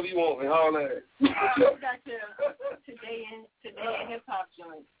take whatever you want and all that. Got today in hip hop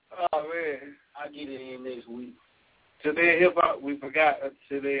joint. Oh man, I get it in next week. Today in hip hop, we forgot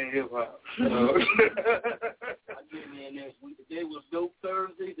today in hip hop. I man, next week. Today was Dope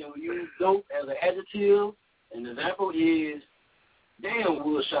Thursday. Then we used dope as an adjective. And the example is, damn,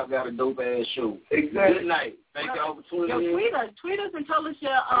 WOODSHOP got a dope-ass show. Exactly. Good night. Thank y'all for tuning in. Tweet us and tell us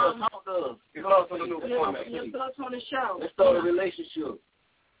your talk to us. your thoughts on the show. Let's start a relationship.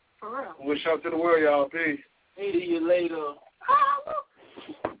 For real. WOODSHOP to the world, y'all. Peace. See you later.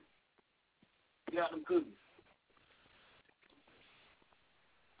 You got them cookies.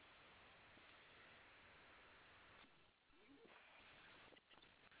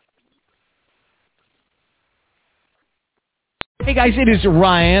 Hey guys, it is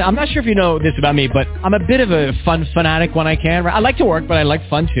Ryan. I'm not sure if you know this about me, but I'm a bit of a fun fanatic when I can. I like to work, but I like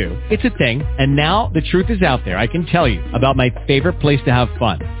fun too. It's a thing. And now the truth is out there. I can tell you about my favorite place to have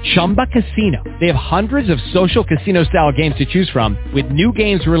fun. Chumba Casino. They have hundreds of social casino style games to choose from with new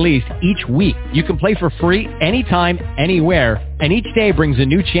games released each week. You can play for free anytime, anywhere. And each day brings a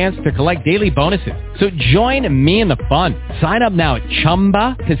new chance to collect daily bonuses. So join me in the fun. Sign up now at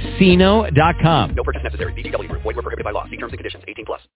ChumbaCasino.com. No purchase necessary. VGW Group. Void where prohibited by law. See terms and conditions. 18+.